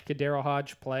watch KhaDarel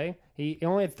Hodge play. He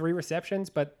only had 3 receptions,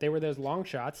 but they were those long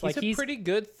shots. He's a pretty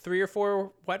good 3 or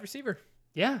 4 wide receiver.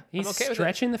 Yeah, he's okay with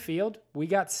stretching the field. We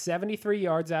got 73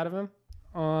 yards out of him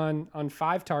on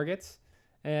 5 targets.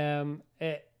 He's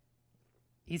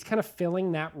kind of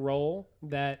filling that role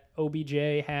that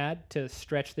OBJ had to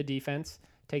stretch the defense,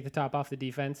 take the top off the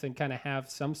defense, and kind of have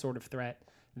some sort of threat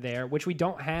there, which we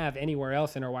don't have anywhere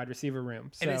else in our wide receiver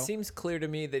room. So, And it seems clear to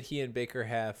me that he and Baker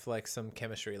have like some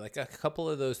chemistry. Like a couple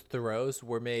of those throws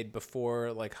were made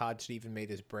before like Hodge even made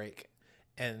his break.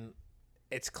 And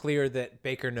it's clear that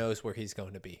Baker knows where he's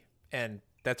going to be. And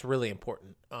that's really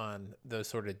important on those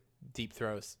sort of deep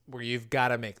throws where you've got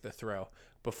to make the throw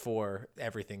before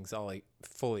everything's all like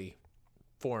fully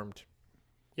formed.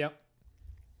 Yep.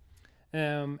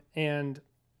 And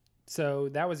so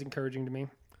that was encouraging to me.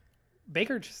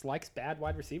 Baker just likes bad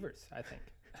wide receivers, I think.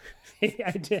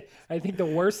 I think the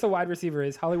worse the wide receiver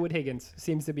is, Hollywood Higgins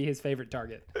seems to be his favorite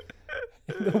target.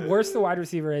 The worse the wide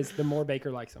receiver is, the more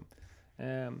Baker likes him.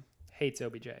 Hates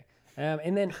OBJ.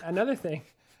 And then another thing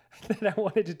that I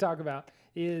wanted to talk about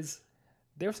is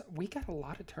we got a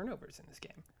lot of turnovers in this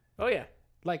game. Oh, yeah.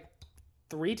 Like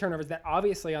 3 turnovers that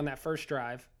obviously on that first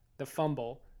drive, the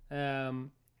fumble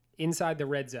inside the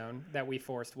red zone that we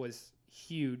forced was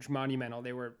huge, monumental.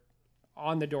 They were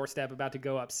on the doorstep about to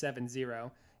go up 7-0,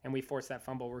 and we forced that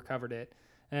fumble, recovered it.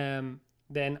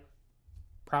 Then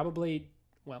probably,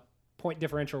 point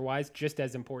differential wise, just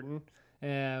as important,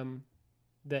 the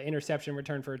interception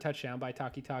return for a touchdown by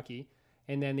Taki,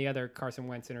 and then the other Carson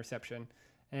Wentz interception.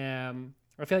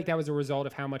 I feel like that was a result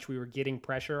of how much we were getting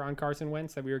pressure on Carson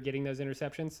Wentz, that we were getting those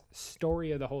interceptions.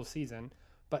 Story of the whole season.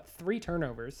 But 3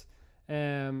 turnovers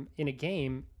in a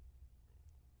game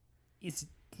is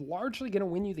largely going to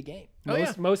win you the game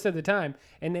most of the time.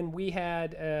 And then we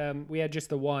had just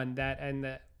the one that in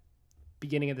the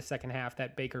beginning of the second half,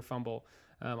 that Baker fumble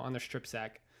on the strip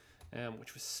sack,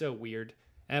 which was so weird.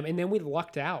 And then we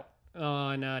lucked out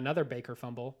on another Baker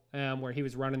fumble where he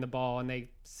was running the ball and they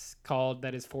called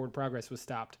that his forward progress was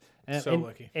stopped.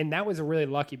 Lucky. And that was a really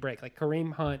lucky break. Like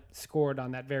Kareem Hunt scored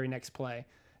on that very next play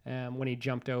when he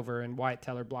jumped over and Wyatt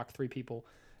Teller blocked 3 people.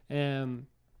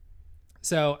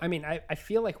 So, I mean, I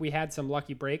feel like we had some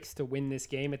lucky breaks to win this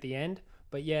game at the end,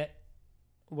 but yet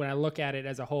when I look at it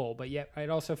as a whole, but yet it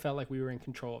also felt like we were in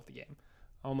control of the game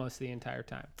almost the entire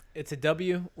time. It's a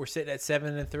W. We're sitting at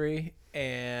 7-3,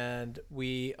 and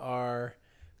we are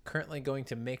currently going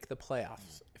to make the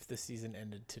playoffs if the season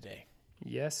ended today.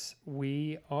 Yes,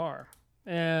 we are.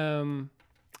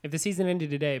 If the season ended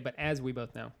today, but as we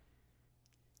both know,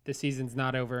 the season's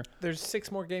not over. There's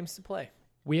 6 more games to play.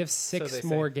 We have So 6 they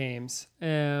more say. games.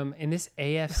 In this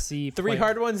AFC, 3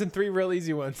 hard ones and 3 real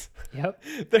easy ones. Yep,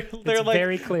 they're it's like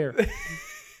very clear.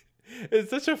 It's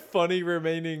such a funny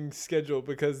remaining schedule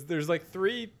because there's like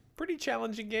 3 pretty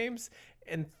challenging games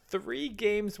and 3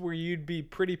 games where you'd be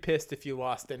pretty pissed if you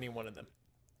lost any one of them.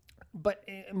 But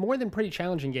more than pretty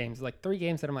challenging games, like 3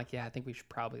 games that I'm like, yeah, I think we should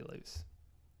probably lose.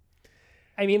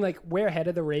 I mean, like, we're ahead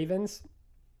of the Ravens.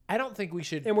 I don't think we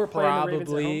should And we're playing the Ravens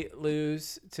at probably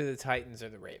lose to the Titans or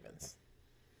the Ravens.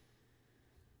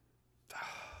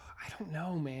 I don't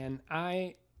know, man.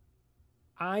 I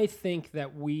think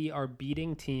that we are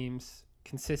beating teams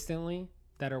consistently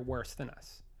that are worse than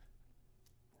us.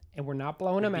 And we're not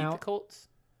blowing them Beat out. the Colts.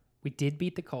 We did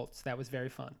beat the Colts. That was very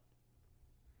fun.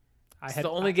 It's the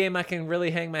only game I can really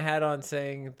hang my hat on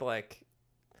saying, like,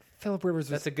 Phillip Rivers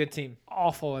was that's a good team.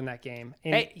 awful in that game.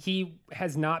 And Hey. he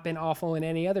has not been awful in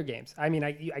any other games. I mean,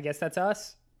 I guess that's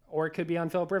us, or it could be on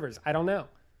Phillip Rivers. I don't know.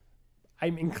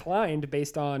 I'm inclined,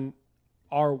 based on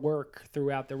our work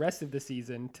throughout the rest of the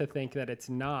season, to think that it's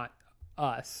not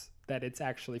us, that it's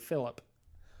actually Phillip.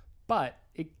 But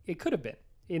it could have been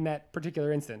in that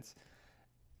particular instance.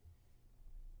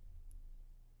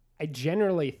 I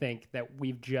generally think that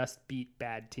we've just beat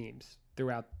bad teams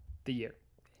throughout the year.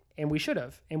 And we should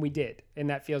have, and we did, and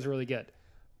that feels really good.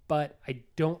 But I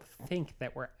don't think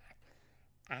that we're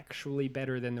actually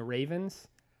better than the Ravens.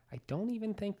 I don't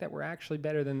even think that we're actually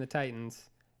better than the Titans,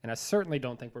 and I certainly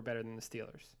don't think we're better than the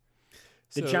Steelers.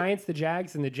 The Giants, the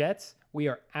Jags, and the Jets, we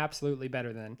are absolutely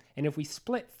better than. And if we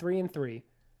split 3-3,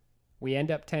 we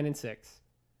end up 10-6.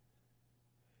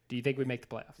 Do you think we make the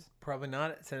playoffs? Probably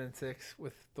not at 10-6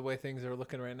 with the way things are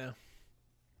looking right now.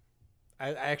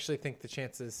 I actually think the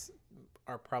chances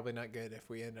are probably not good if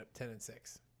we end up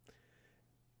 10-6.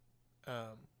 I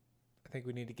think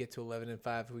we need to get to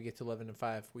 11-5. If we get to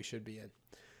 11-5, we should be in.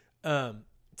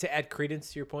 To add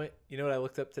credence to your point, you know what I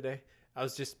looked up today? I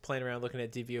was just playing around looking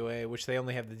at DVOA, which they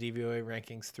only have the DVOA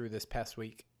rankings through this past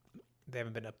week. They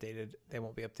haven't been updated. They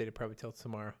won't be updated probably till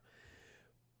tomorrow.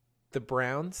 The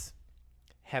Browns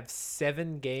have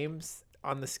 7 games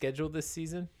on the schedule this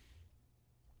season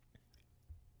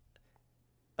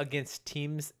against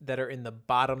teams that are in the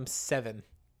bottom 7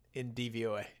 in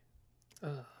DVOA.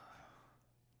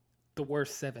 The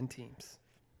worst 7 teams.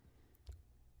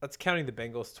 That's counting the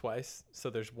Bengals twice. So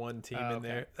there's one team in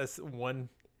there. That's one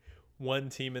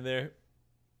team in there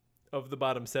of the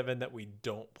bottom 7 that we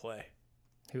don't play.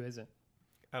 Who isn't?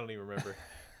 I don't even remember.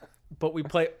 But we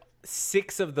play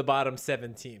 6 of the bottom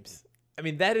 7 teams. I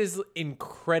mean, that is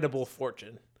incredible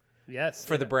fortune. Yes.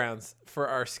 For the Browns, for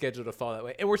our schedule to fall that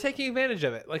way. And we're taking advantage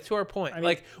of it, like to our point. I mean,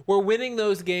 like, we're winning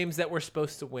those games that we're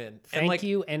supposed to win. Thank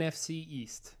you, NFC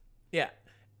East. Yeah.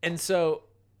 And so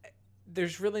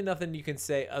there's really nothing you can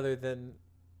say other than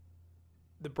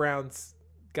the Browns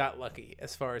got lucky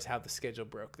as far as how the schedule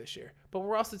broke this year. But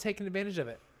we're also taking advantage of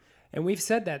it. And we've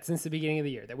said that since the beginning of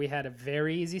the year, that we had a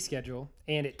very easy schedule,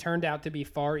 and it turned out to be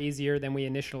far easier than we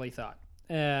initially thought.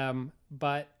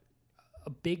 But a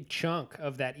big chunk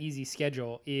of that easy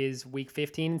schedule is week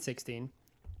 15 and 16.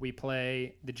 We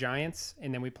play the Giants,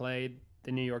 and then we play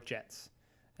the New York Jets.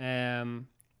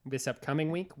 This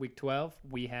upcoming week, week 12,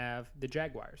 we have the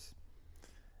Jaguars.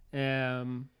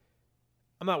 I'm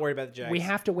not worried about the Jags. We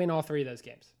have to win all 3 of those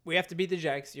games. We have to beat the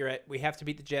Jags. You're right. We have to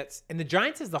beat the Jets. And the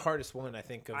Giants is the hardest one, I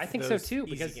think, of I think so those too,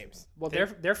 easy because games. well,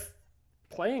 they're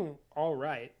playing all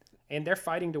right, and they're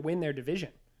fighting to win their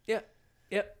division. Yeah.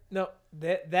 Yep. No,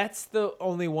 that's the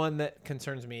only one that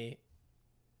concerns me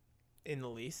in the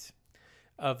least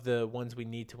of the ones we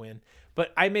need to win.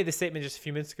 But I made the statement just a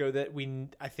few minutes ago that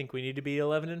I think we need to be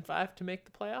 11-5 to make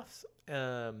the playoffs.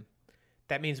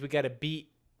 That means we got to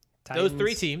beat Titans. those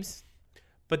 3 teams,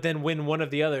 but then win one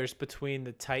of the others between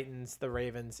the Titans, the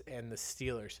Ravens, and the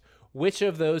Steelers. Which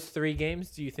of those 3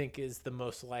 games do you think is the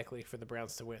most likely for the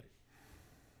Browns to win?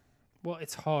 Well,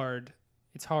 it's hard.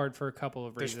 It's hard for a couple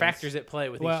of reasons. There's factors at play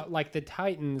with well, like the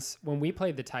Titans, when we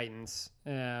play the Titans,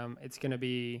 it's going to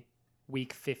be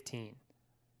week 15.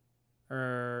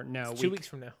 Or no, It's 2 weeks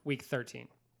from now. Week 13.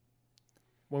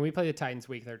 When we play the Titans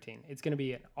week 13, it's going to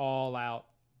be an all-out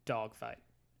dogfight.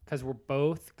 Because we're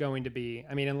both going to be,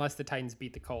 I mean, unless the Titans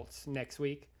beat the Colts next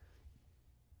week.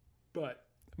 But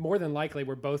more than likely,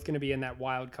 we're both going to be in that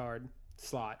wild card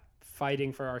slot,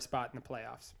 fighting for our spot in the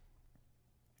playoffs.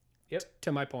 Yep.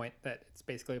 To my point that it's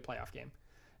basically a playoff game.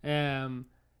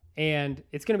 And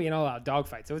it's going to be an all-out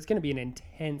dogfight. So it's going to be an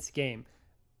intense game.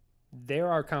 They're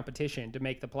our competition to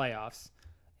make the playoffs.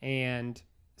 And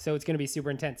So it's going to be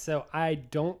super intense. So I'm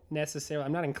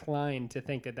not inclined to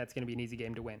think that that's going to be an easy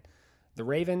game to win. The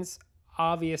Ravens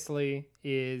obviously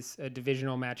is a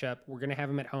divisional matchup. We're going to have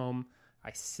them at home.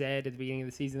 I said at the beginning of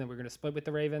the season that we're going to split with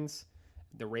the Ravens.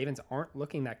 The Ravens aren't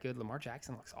looking that good. Lamar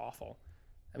Jackson looks awful.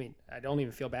 I mean, I don't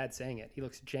even feel bad saying it. He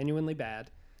looks genuinely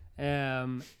bad.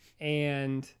 And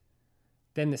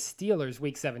then the Steelers,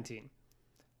 week 17.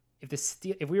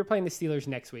 If we were playing the Steelers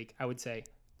next week, I would say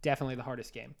definitely the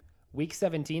hardest game. Week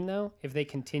 17, though, if they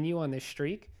continue on this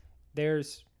streak,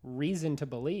 there's reason to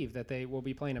believe that they will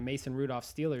be playing a Mason Rudolph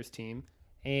Steelers team.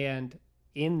 And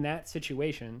in that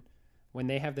situation, when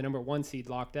they have the number 1 seed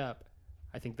locked up,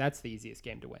 I think that's the easiest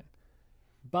game to win.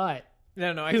 But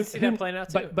no, I can see that playing out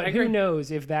too. But who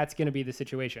knows if that's going to be the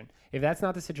situation? If that's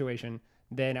not the situation,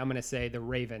 then I'm going to say the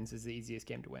Ravens is the easiest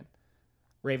game to win.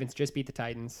 Ravens just beat the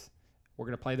Titans. We're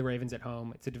going to play the Ravens at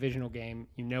home. It's a divisional game.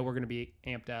 You know we're going to be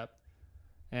amped up.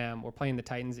 We're playing the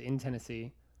Titans in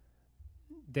Tennessee.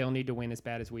 They'll need to win as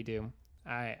bad as we do.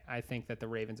 I think that the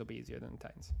Ravens will be easier than the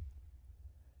Titans.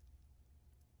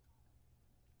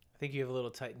 I think you have a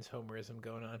little Titans homerism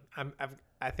going on.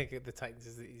 I think the Titans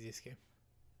is the easiest game.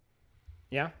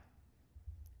 Yeah?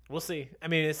 We'll see. I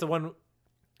mean, it's the one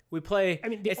we play. I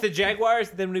mean, it's the Jaguars,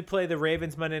 then we play the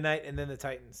Ravens Monday night, and then the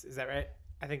Titans. Is that right?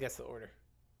 I think that's the order.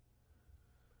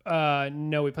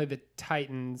 No, we played the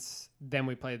Titans, then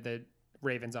we played the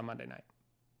Ravens on Monday night.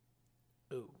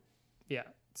 Ooh. Yeah.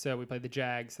 So we played the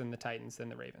Jags, then the Titans, then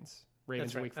the Ravens.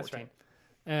 Ravens That's week 14.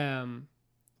 Right.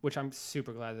 Which I'm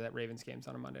super glad that Ravens game's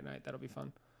on a Monday night. That'll be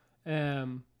fun.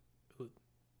 Ooh,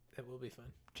 that will be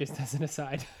fun. Just as an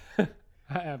aside.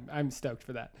 I'm stoked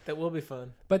for that. That will be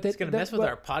fun. But it's going to mess with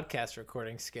our podcast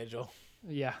recording schedule.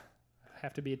 Yeah.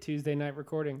 Have to be a Tuesday night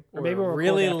recording. Or maybe we'll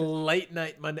really late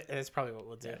night Monday. That's probably what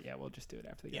we'll do. Yeah, we'll just do it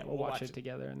after the game. We'll watch it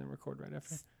together and then record right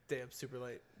after. Stay up super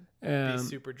late. Be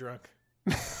super drunk.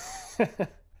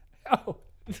 Oh,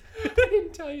 I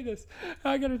didn't tell you this.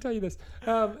 I got to tell you this.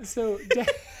 So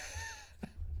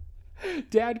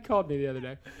Dad called me the other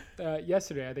day.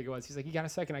 Yesterday, I think it was. He's like, "You got a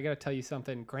second? I got to tell you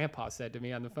something Grandpa said to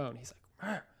me on the phone." He's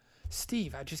like,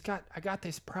 "Steve, I got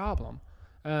this problem.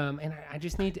 And I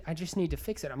just need to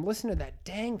fix it. I'm listening to that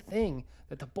dang thing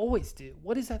that the boys do.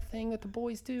 What is that thing that the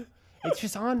boys do? It's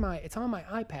just on my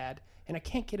iPad, and I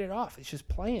can't get it off. It's just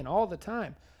playing all the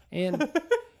time, and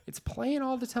it's playing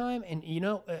all the time. And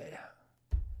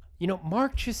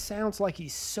Mark just sounds like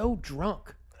he's so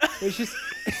drunk. It's just."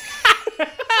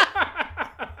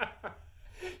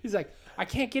 He's like, "I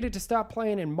can't get it to stop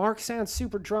playing, and Mark sounds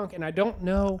super drunk, and I don't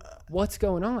know what's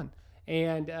going on."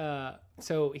 And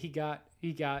so he got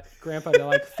Grandpa to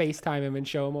like FaceTime him and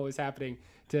show him what was happening.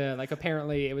 To like,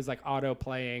 apparently it was like auto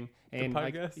playing and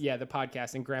the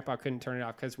podcast, and Grandpa couldn't turn it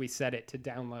off because we set it to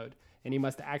download, and he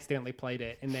must have accidentally played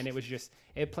it, and then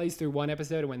it plays through one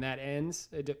episode, and when that ends,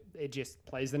 it just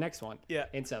plays the next one. Yeah.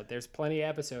 And so there's plenty of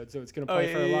episodes, so it's gonna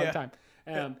play for a long time.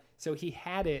 So he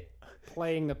had it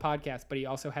playing the podcast, but he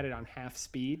also had it on half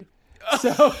speed.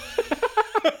 So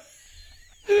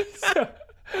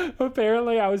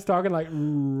apparently I was talking like,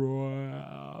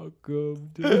 "Welcome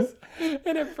to this."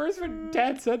 And at first when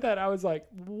Dad said that, I was like,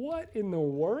 "What in the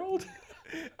world?"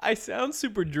 I sound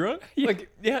super drunk. Like,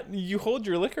 yeah, you hold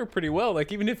your liquor pretty well.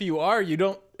 Like, even if you are,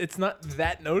 it's not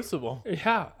that noticeable.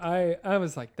 Yeah, I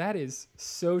was like, that is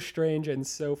so strange and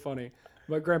so funny.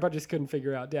 But Grandpa just couldn't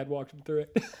figure out. Dad walked him through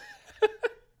it.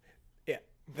 Yeah,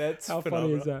 that's how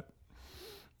phenomenal. funny is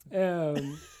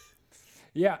that?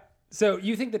 Yeah. So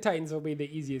you think the Titans will be the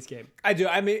easiest game? I do.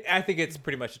 I mean, I think it's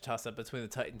pretty much a toss-up between the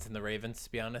Titans and the Ravens,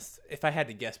 to be honest. If I had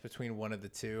to guess between one of the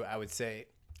two, I would say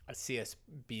I see us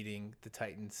beating the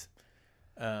Titans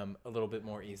a little bit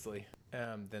more easily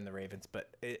than the Ravens.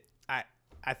 But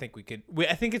I think we could.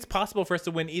 I think it's possible for us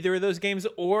to win either of those games,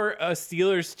 or a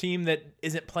Steelers team that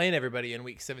isn't playing everybody in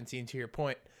Week 17. To your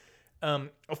point, a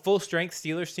full-strength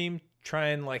Steelers team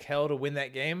trying like hell to win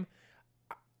that game.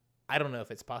 I don't know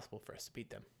if it's possible for us to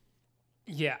beat them.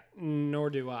 Yeah,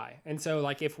 nor do I. And so,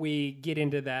 like, if we get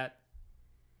into that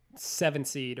 7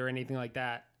 seed or anything like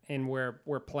that, and we're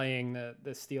playing the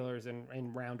Steelers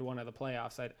in round 1 of the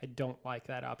playoffs, I don't like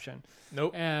that option.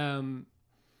 Nope.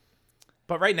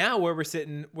 But right now, where we're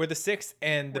sitting, we're the 6th,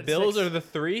 and the Bills are the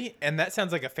 3, and that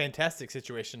sounds like a fantastic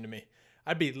situation to me.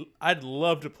 I'd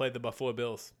love to play the Buffalo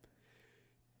Bills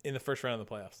in the first round of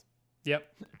the playoffs.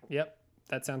 Yep.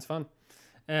 That sounds fun.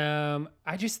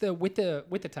 I just with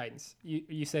the Titans,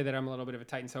 you say that I'm a little bit of a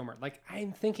Titans homer. Like,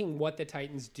 I'm thinking what the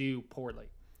Titans do poorly,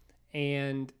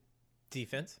 and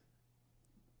defense.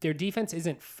 Their defense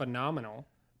isn't phenomenal,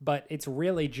 but it's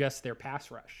really just their pass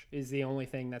rush is the only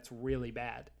thing that's really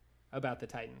bad about the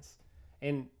Titans.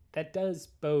 And that does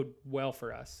bode well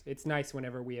for us. It's nice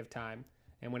whenever we have time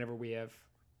and whenever we have.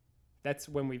 That's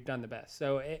when we've done the best.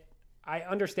 So I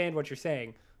understand what you're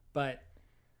saying, but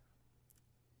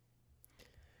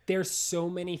there's so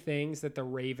many things that the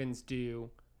Ravens do,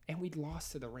 and we'd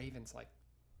lost to the Ravens like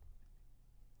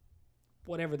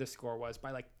whatever the score was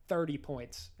by like 30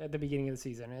 points at the beginning of the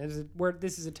season.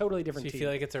 This is a totally different So you team. feel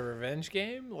like it's a revenge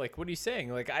game? Like, what are you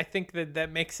saying? Like, I think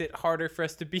that makes it harder for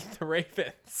us to beat the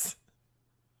Ravens.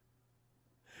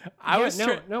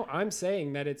 I'm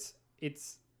saying that it's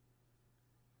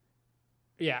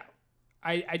yeah.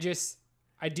 I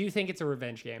do think it's a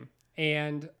revenge game,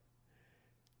 and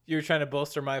you're trying to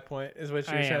bolster my point, is what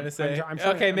you're trying to say.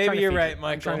 Okay, maybe you're right, Michael. Michael.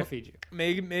 I'm trying to feed you.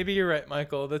 Maybe you're right,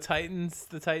 Michael. The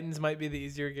Titans might be the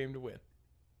easier game to win.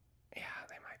 Yeah,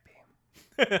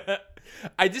 they might be.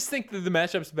 I just think that the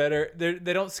matchup's better.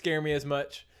 They don't scare me as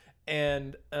much,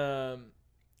 and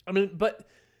but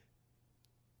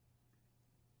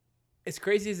as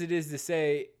crazy as it is to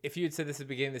say, if you had said this at the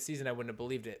beginning of the season, I wouldn't have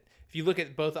believed it. If you look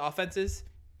at both offenses,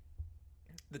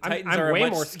 the Titans I'm are way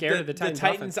more scared of the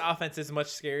Titans offense is much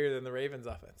scarier than the Ravens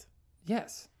offense.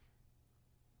 Yes,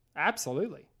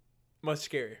 absolutely, much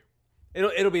scarier.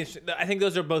 It'll be interesting. I think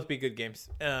those are both be good games,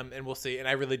 and we'll see. And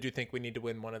I really do think we need to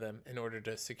win one of them in order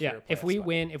to secure. Yeah, a if we spot.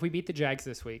 win, if we beat the Jags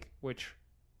this week, which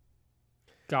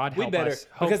God help we better us,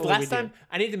 because hopefully last we do. time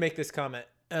I need to make this comment.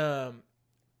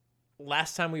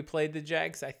 Last time we played the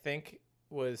Jags, I think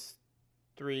was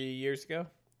 3 years ago.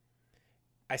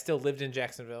 I still lived in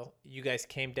Jacksonville. You guys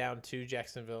came down to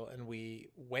Jacksonville, and we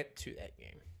went to that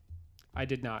game. I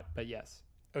did not, but yes.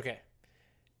 Okay.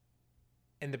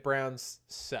 And the Browns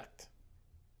sucked.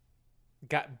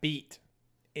 Got beat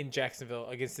in Jacksonville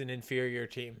against an inferior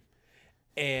team.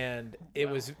 And it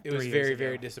was very,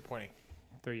 very disappointing.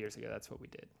 3 years ago, that's what we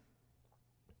did.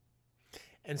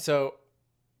 And so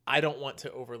I don't want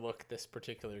to overlook this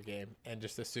particular game and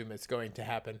just assume it's going to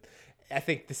happen. I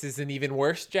think this is an even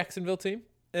worse Jacksonville team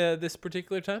this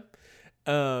particular time.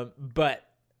 But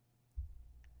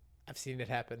I've seen it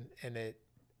happen, and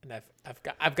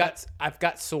I've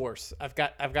got sores. I've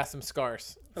got some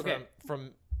scars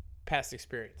from past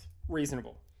experience.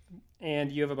 Reasonable.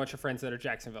 And you have a bunch of friends that are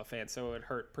Jacksonville fans, so it would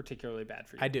hurt particularly bad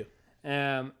for you. I do.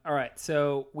 All right,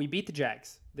 so we beat the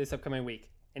Jags this upcoming week.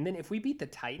 And then if we beat the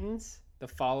Titans the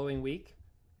following week,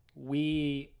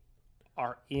 we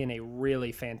are in a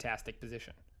really fantastic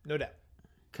position. No doubt.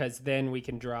 Because then we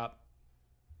can drop,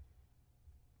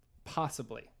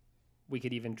 possibly, we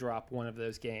could even drop one of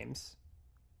those games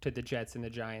to the Jets and the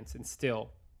Giants and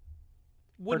still,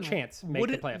 make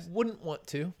the playoffs. Wouldn't want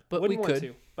to, but Wouldn't we want could.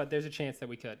 to, but there's a chance that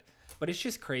we could. But it's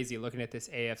just crazy looking at this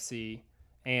AFC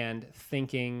and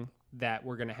thinking that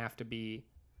we're going to have to be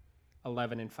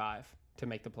 11-5 to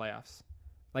make the playoffs.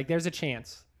 Like, there's a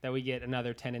chance that we get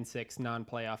another 10-6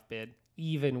 non-playoff bid,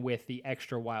 even with the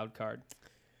extra wild card.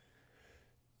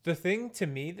 The thing to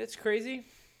me that's crazy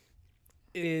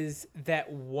is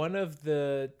that one of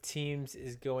the teams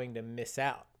is going to miss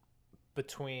out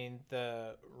between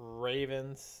the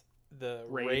Ravens, the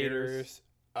Raiders,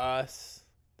 us,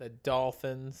 the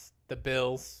Dolphins, the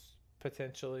Bills,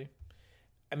 potentially.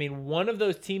 I mean, one of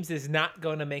those teams is not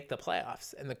going to make the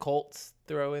playoffs, and the Colts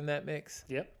throw in that mix.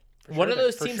 Yep. One of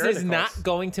those teams is not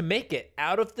going to make it.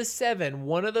 Out of the 7,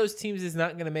 one of those teams is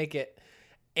not going to make it.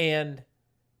 And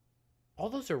all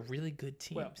those are really good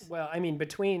teams. Well, I mean,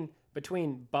 between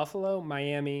Buffalo,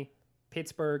 Miami,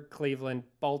 Pittsburgh, Cleveland,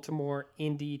 Baltimore,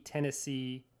 Indy,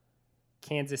 Tennessee,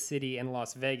 Kansas City, and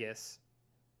Las Vegas,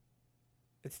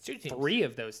 it's 2 teams. 3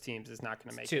 of those teams is not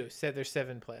going to make it. 2. Said there's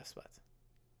 7 playoff spots.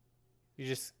 You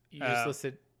just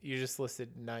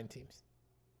listed 9 teams.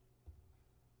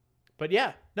 But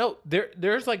yeah, no,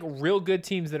 there's like real good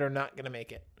teams that are not going to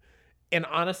make it. And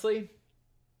honestly,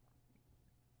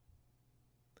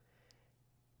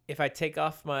 if I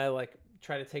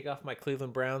try to take off my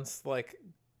Cleveland Browns like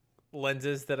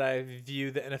lenses that I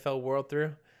view the NFL world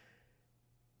through,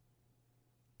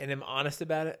 and am honest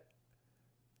about it,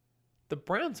 the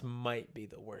Browns might be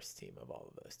the worst team of all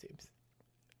of those teams.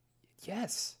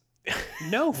 Yes.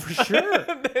 No, for sure.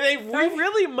 We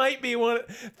really might be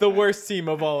the worst team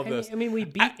of all of those. I mean, we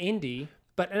beat Indy,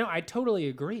 but no, I totally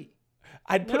agree.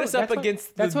 I'd put us up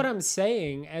against. That's what I'm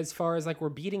saying. As far as like we're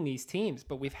beating these teams,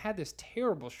 but we've had this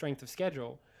terrible strength of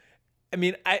schedule. I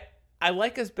mean, I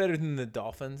like us better than the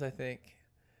Dolphins, I think.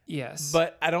 Yes,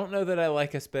 but I don't know that I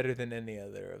like us better than any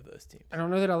other of those teams. I don't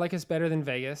know that I like us better than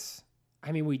Vegas.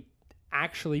 I mean, we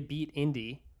actually beat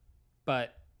Indy,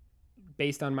 but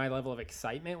based on my level of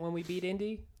excitement when we beat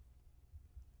Indy,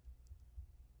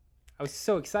 I was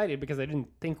so excited because I didn't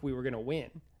think we were going to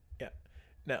win. Yeah.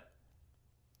 No.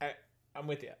 I I'm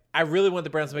with you. I really want the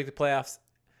Browns to make the playoffs.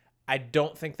 I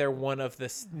don't think they're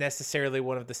necessarily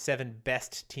one of the 7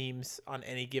 best teams on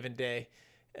any given day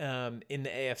in the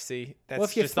AFC.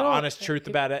 That's just the honest truth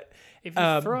about it. If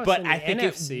you throw us in the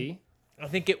NFC, I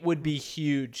think it would be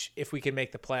huge if we could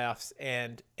make the playoffs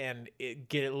and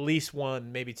get at least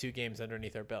 1, maybe 2 games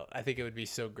underneath our belt. I think it would be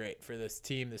so great for this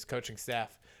team, this coaching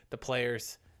staff, the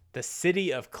players, the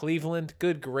city of Cleveland.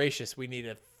 Good gracious, we need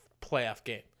a playoff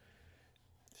game.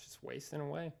 It's just wasting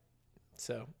away.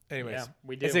 So, anyways, yeah,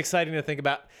 we do. It's exciting to think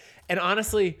about. And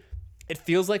honestly, it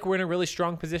feels like we're in a really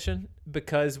strong position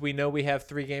because we know we have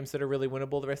 3 games that are really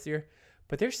winnable the rest of the year.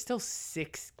 But there's still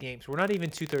 6 games. We're not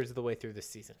even 2/3 of the way through this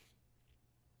season.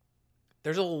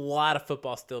 There's a lot of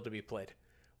football still to be played.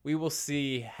 We will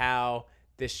see how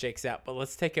this shakes out. But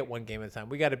let's take it one game at a time.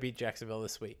 We got to beat Jacksonville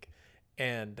this week.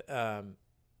 And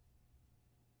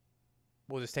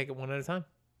we'll just take it one at a time.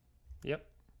 Yep.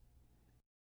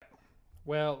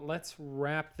 Well, let's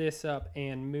wrap this up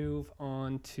and move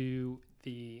on to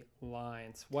the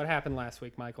lines. What happened last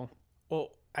week, Michael?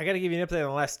 Well, I got to give you an update on the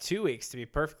last 2 weeks, to be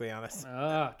perfectly honest.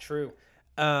 True.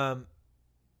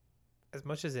 As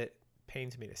much as it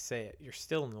pains me to say it, you're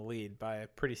still in the lead by a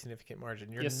pretty significant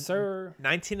margin. You're yes, sir.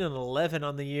 19-11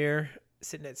 on the year,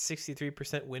 sitting at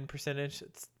 63% win percentage.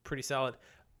 It's pretty solid.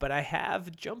 But I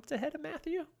have jumped ahead of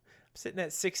Matthew. I'm sitting at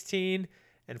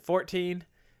 16-14.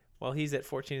 Well, he's at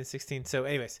 14-16. So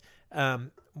anyways,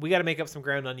 we got to make up some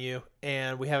ground on you,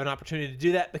 and we have an opportunity to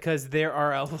do that because there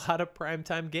are a lot of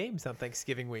primetime games on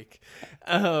Thanksgiving week.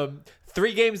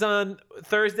 3 games on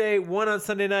Thursday, 1 on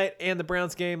Sunday night, and the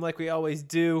Browns game like we always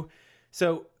do.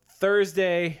 So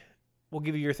Thursday, we'll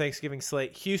give you your Thanksgiving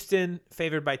slate. Houston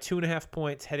favored by 2.5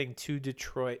 points heading to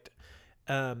Detroit.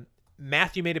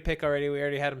 Matthew made a pick already. We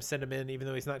already had him send him in, even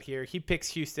though he's not here. He picks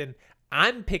Houston.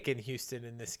 I'm picking Houston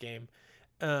in this game.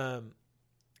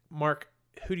 Mark,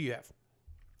 who do you have?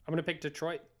 I'm going to pick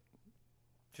Detroit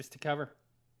just to cover.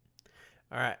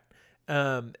 All right.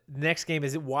 Next game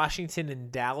is Washington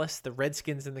and Dallas, the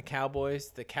Redskins and the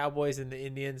Cowboys and the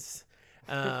Indians.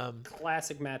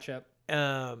 Classic matchup.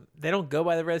 They don't go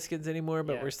by the Redskins anymore,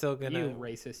 but we're still going to. You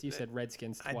racist. You said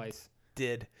Redskins twice. I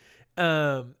did.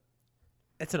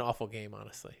 It's an awful game,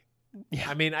 honestly. Yeah.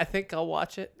 I mean, I think I'll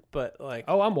watch it, but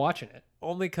I'm watching it.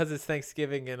 Only because it's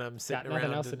Thanksgiving and I'm sitting Got nothing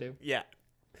around. else to do. Yeah.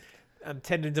 I'm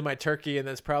tending to my turkey, and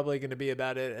that's probably going to be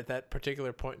about it at that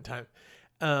particular point in time.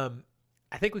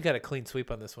 I think we got a clean sweep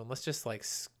on this one. Let's just go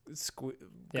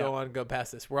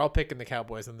past this. We're all picking the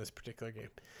Cowboys in this particular game.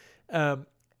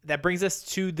 That brings us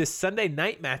to the Sunday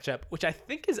night matchup, which I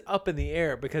think is up in the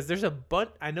air because there's a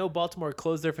bunch. I know Baltimore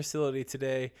closed their facility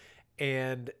today,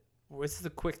 and this is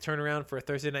a quick turnaround for a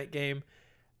Thursday night game.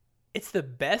 It's the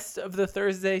best of the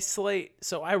Thursday slate,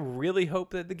 so I really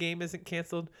hope that the game isn't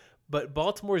canceled. But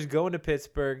Baltimore's going to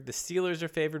Pittsburgh. The Steelers are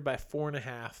favored by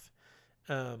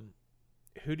 4.5.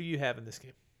 Who do you have in this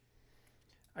game?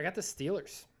 I got the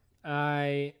Steelers.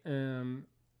 I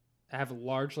have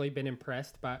largely been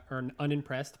unimpressed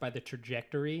by the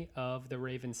trajectory of the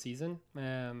Ravens season.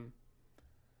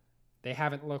 They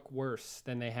haven't looked worse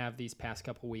than they have these past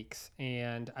couple weeks.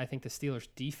 And I think the Steelers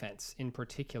defense in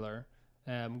particular,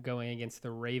 going against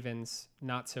the Ravens'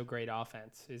 not so great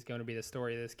offense, is going to be the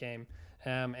story of this game.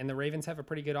 And the Ravens have a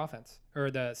pretty good offense, or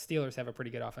the Steelers have a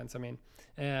pretty good offense.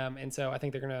 And so I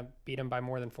think they're going to beat them by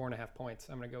more than 4.5 points.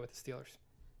 I'm going to go with the Steelers.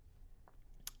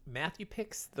 Matthew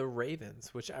picks the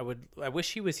Ravens, which I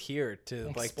wish he was here to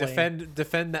Explain.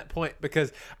 defend that point,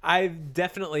 because I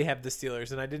definitely have the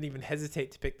Steelers, and I didn't even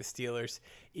hesitate to pick the Steelers,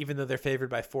 even though they're favored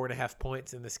by 4.5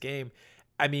 points in this game.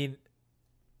 I mean,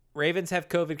 Ravens have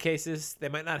COVID cases. They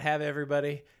might not have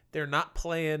everybody. They're not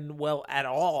playing well at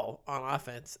all on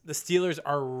offense. The Steelers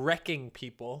are wrecking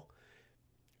people.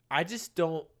 I just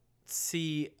don't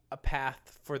see a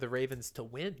path for the Ravens to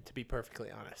win, to be perfectly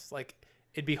honest.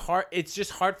 It'd be hard. It's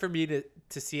just hard for me to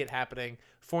see it happening.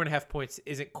 4.5 points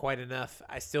isn't quite enough.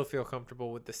 I still feel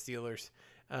comfortable with the Steelers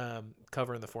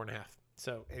covering the 4.5.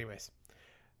 So anyways,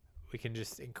 we can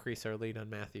just increase our lead on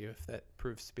Matthew if that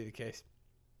proves to be the case.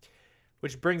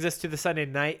 Which brings us to the Sunday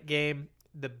night game.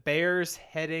 The Bears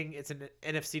it's an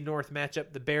NFC North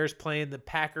matchup. The Bears playing the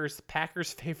Packers. The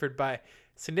Packers favored by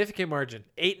significant margin,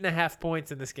 8.5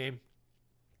 points in this game.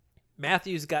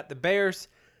 Matthew's got the Bears.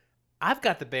 I've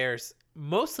got the Bears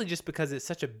mostly just because it's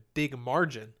such a big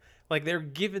margin. They're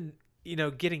getting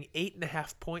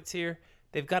 8.5 points here.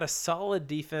 They've got a solid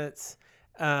defense.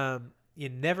 You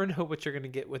never know what you're going to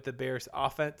get with the Bears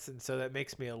offense, and so that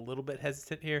makes me a little bit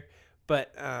hesitant here.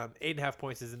 But 8.5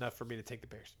 points is enough for me to take the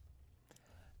Bears.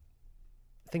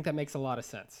 I think that makes a lot of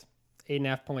sense.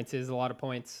 8.5 points is a lot of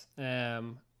points.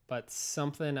 but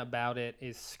something about it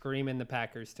is screaming the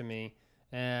Packers to me.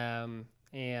 And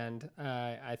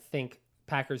I think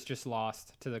Packers just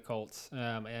lost to the Colts,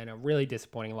 and a really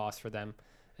disappointing loss for them.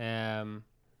 I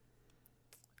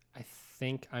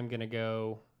think I'm going to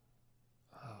go.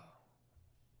 I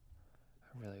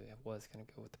was going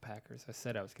to go with the Packers. I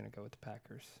said I was going to go with the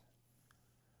Packers.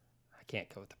 I can't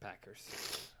go with the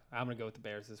Packers. I'm going to go with the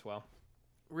Bears as well.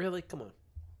 Really? Come on.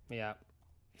 Yeah.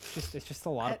 It's just a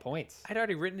lot of points. I'd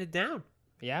already written it down.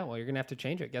 Yeah, well, you're going to have to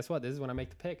change it. Guess what? This is when I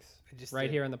make the picks. Did.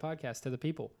 Here on the podcast to the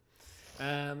people.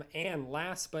 And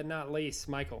last but not least,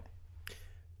 Michael.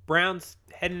 Browns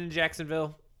heading to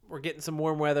Jacksonville. We're getting some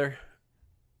warm weather.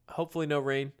 Hopefully no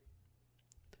rain.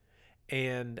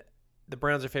 And the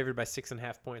Browns are favored by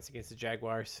 6.5 points against the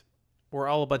Jaguars. We're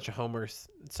all a bunch of homers,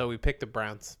 so we picked the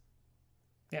Browns.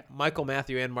 Yeah. Michael,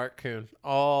 Matthew, and Mark Kuhn,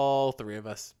 all three of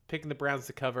us, picking the Browns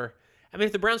to cover. I mean,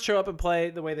 if the Browns show up and play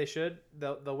the way they should,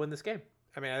 they'll win this game.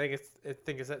 I mean, I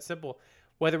think it's that simple.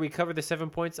 Whether we cover the 7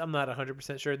 points, I'm not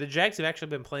 100% sure. The Jags have actually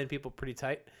been playing people pretty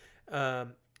tight,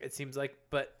 it seems like,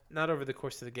 but not over the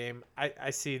course of the game. I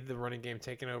see the running game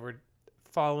taking over,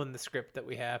 following the script that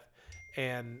we have,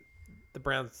 and the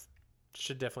Browns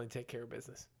should definitely take care of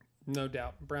business. No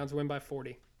doubt. Browns win by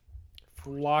 40.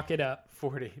 Lock it up.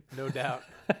 40, no doubt.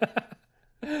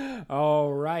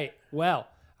 All right. Well,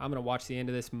 I'm going to watch the end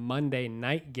of this Monday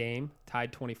night game,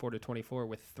 tied 24-24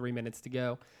 with 3 minutes to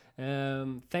go.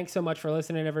 Thanks so much for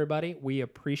listening, everybody. We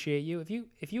appreciate you.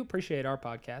 If you appreciate our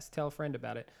podcast, tell a friend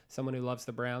about it. Someone who loves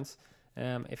the Browns.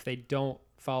 If they don't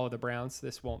follow the Browns,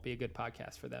 this won't be a good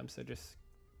podcast for them. So just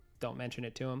don't mention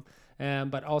it to them.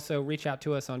 But also reach out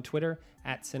to us on Twitter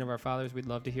at Sin of Our Fathers. We'd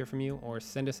love to hear from you, or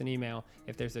send us an email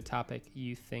if there's a topic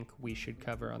you think we should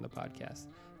cover on the podcast.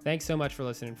 Thanks so much for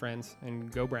listening, friends,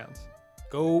 and go Browns.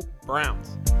 Go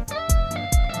Browns.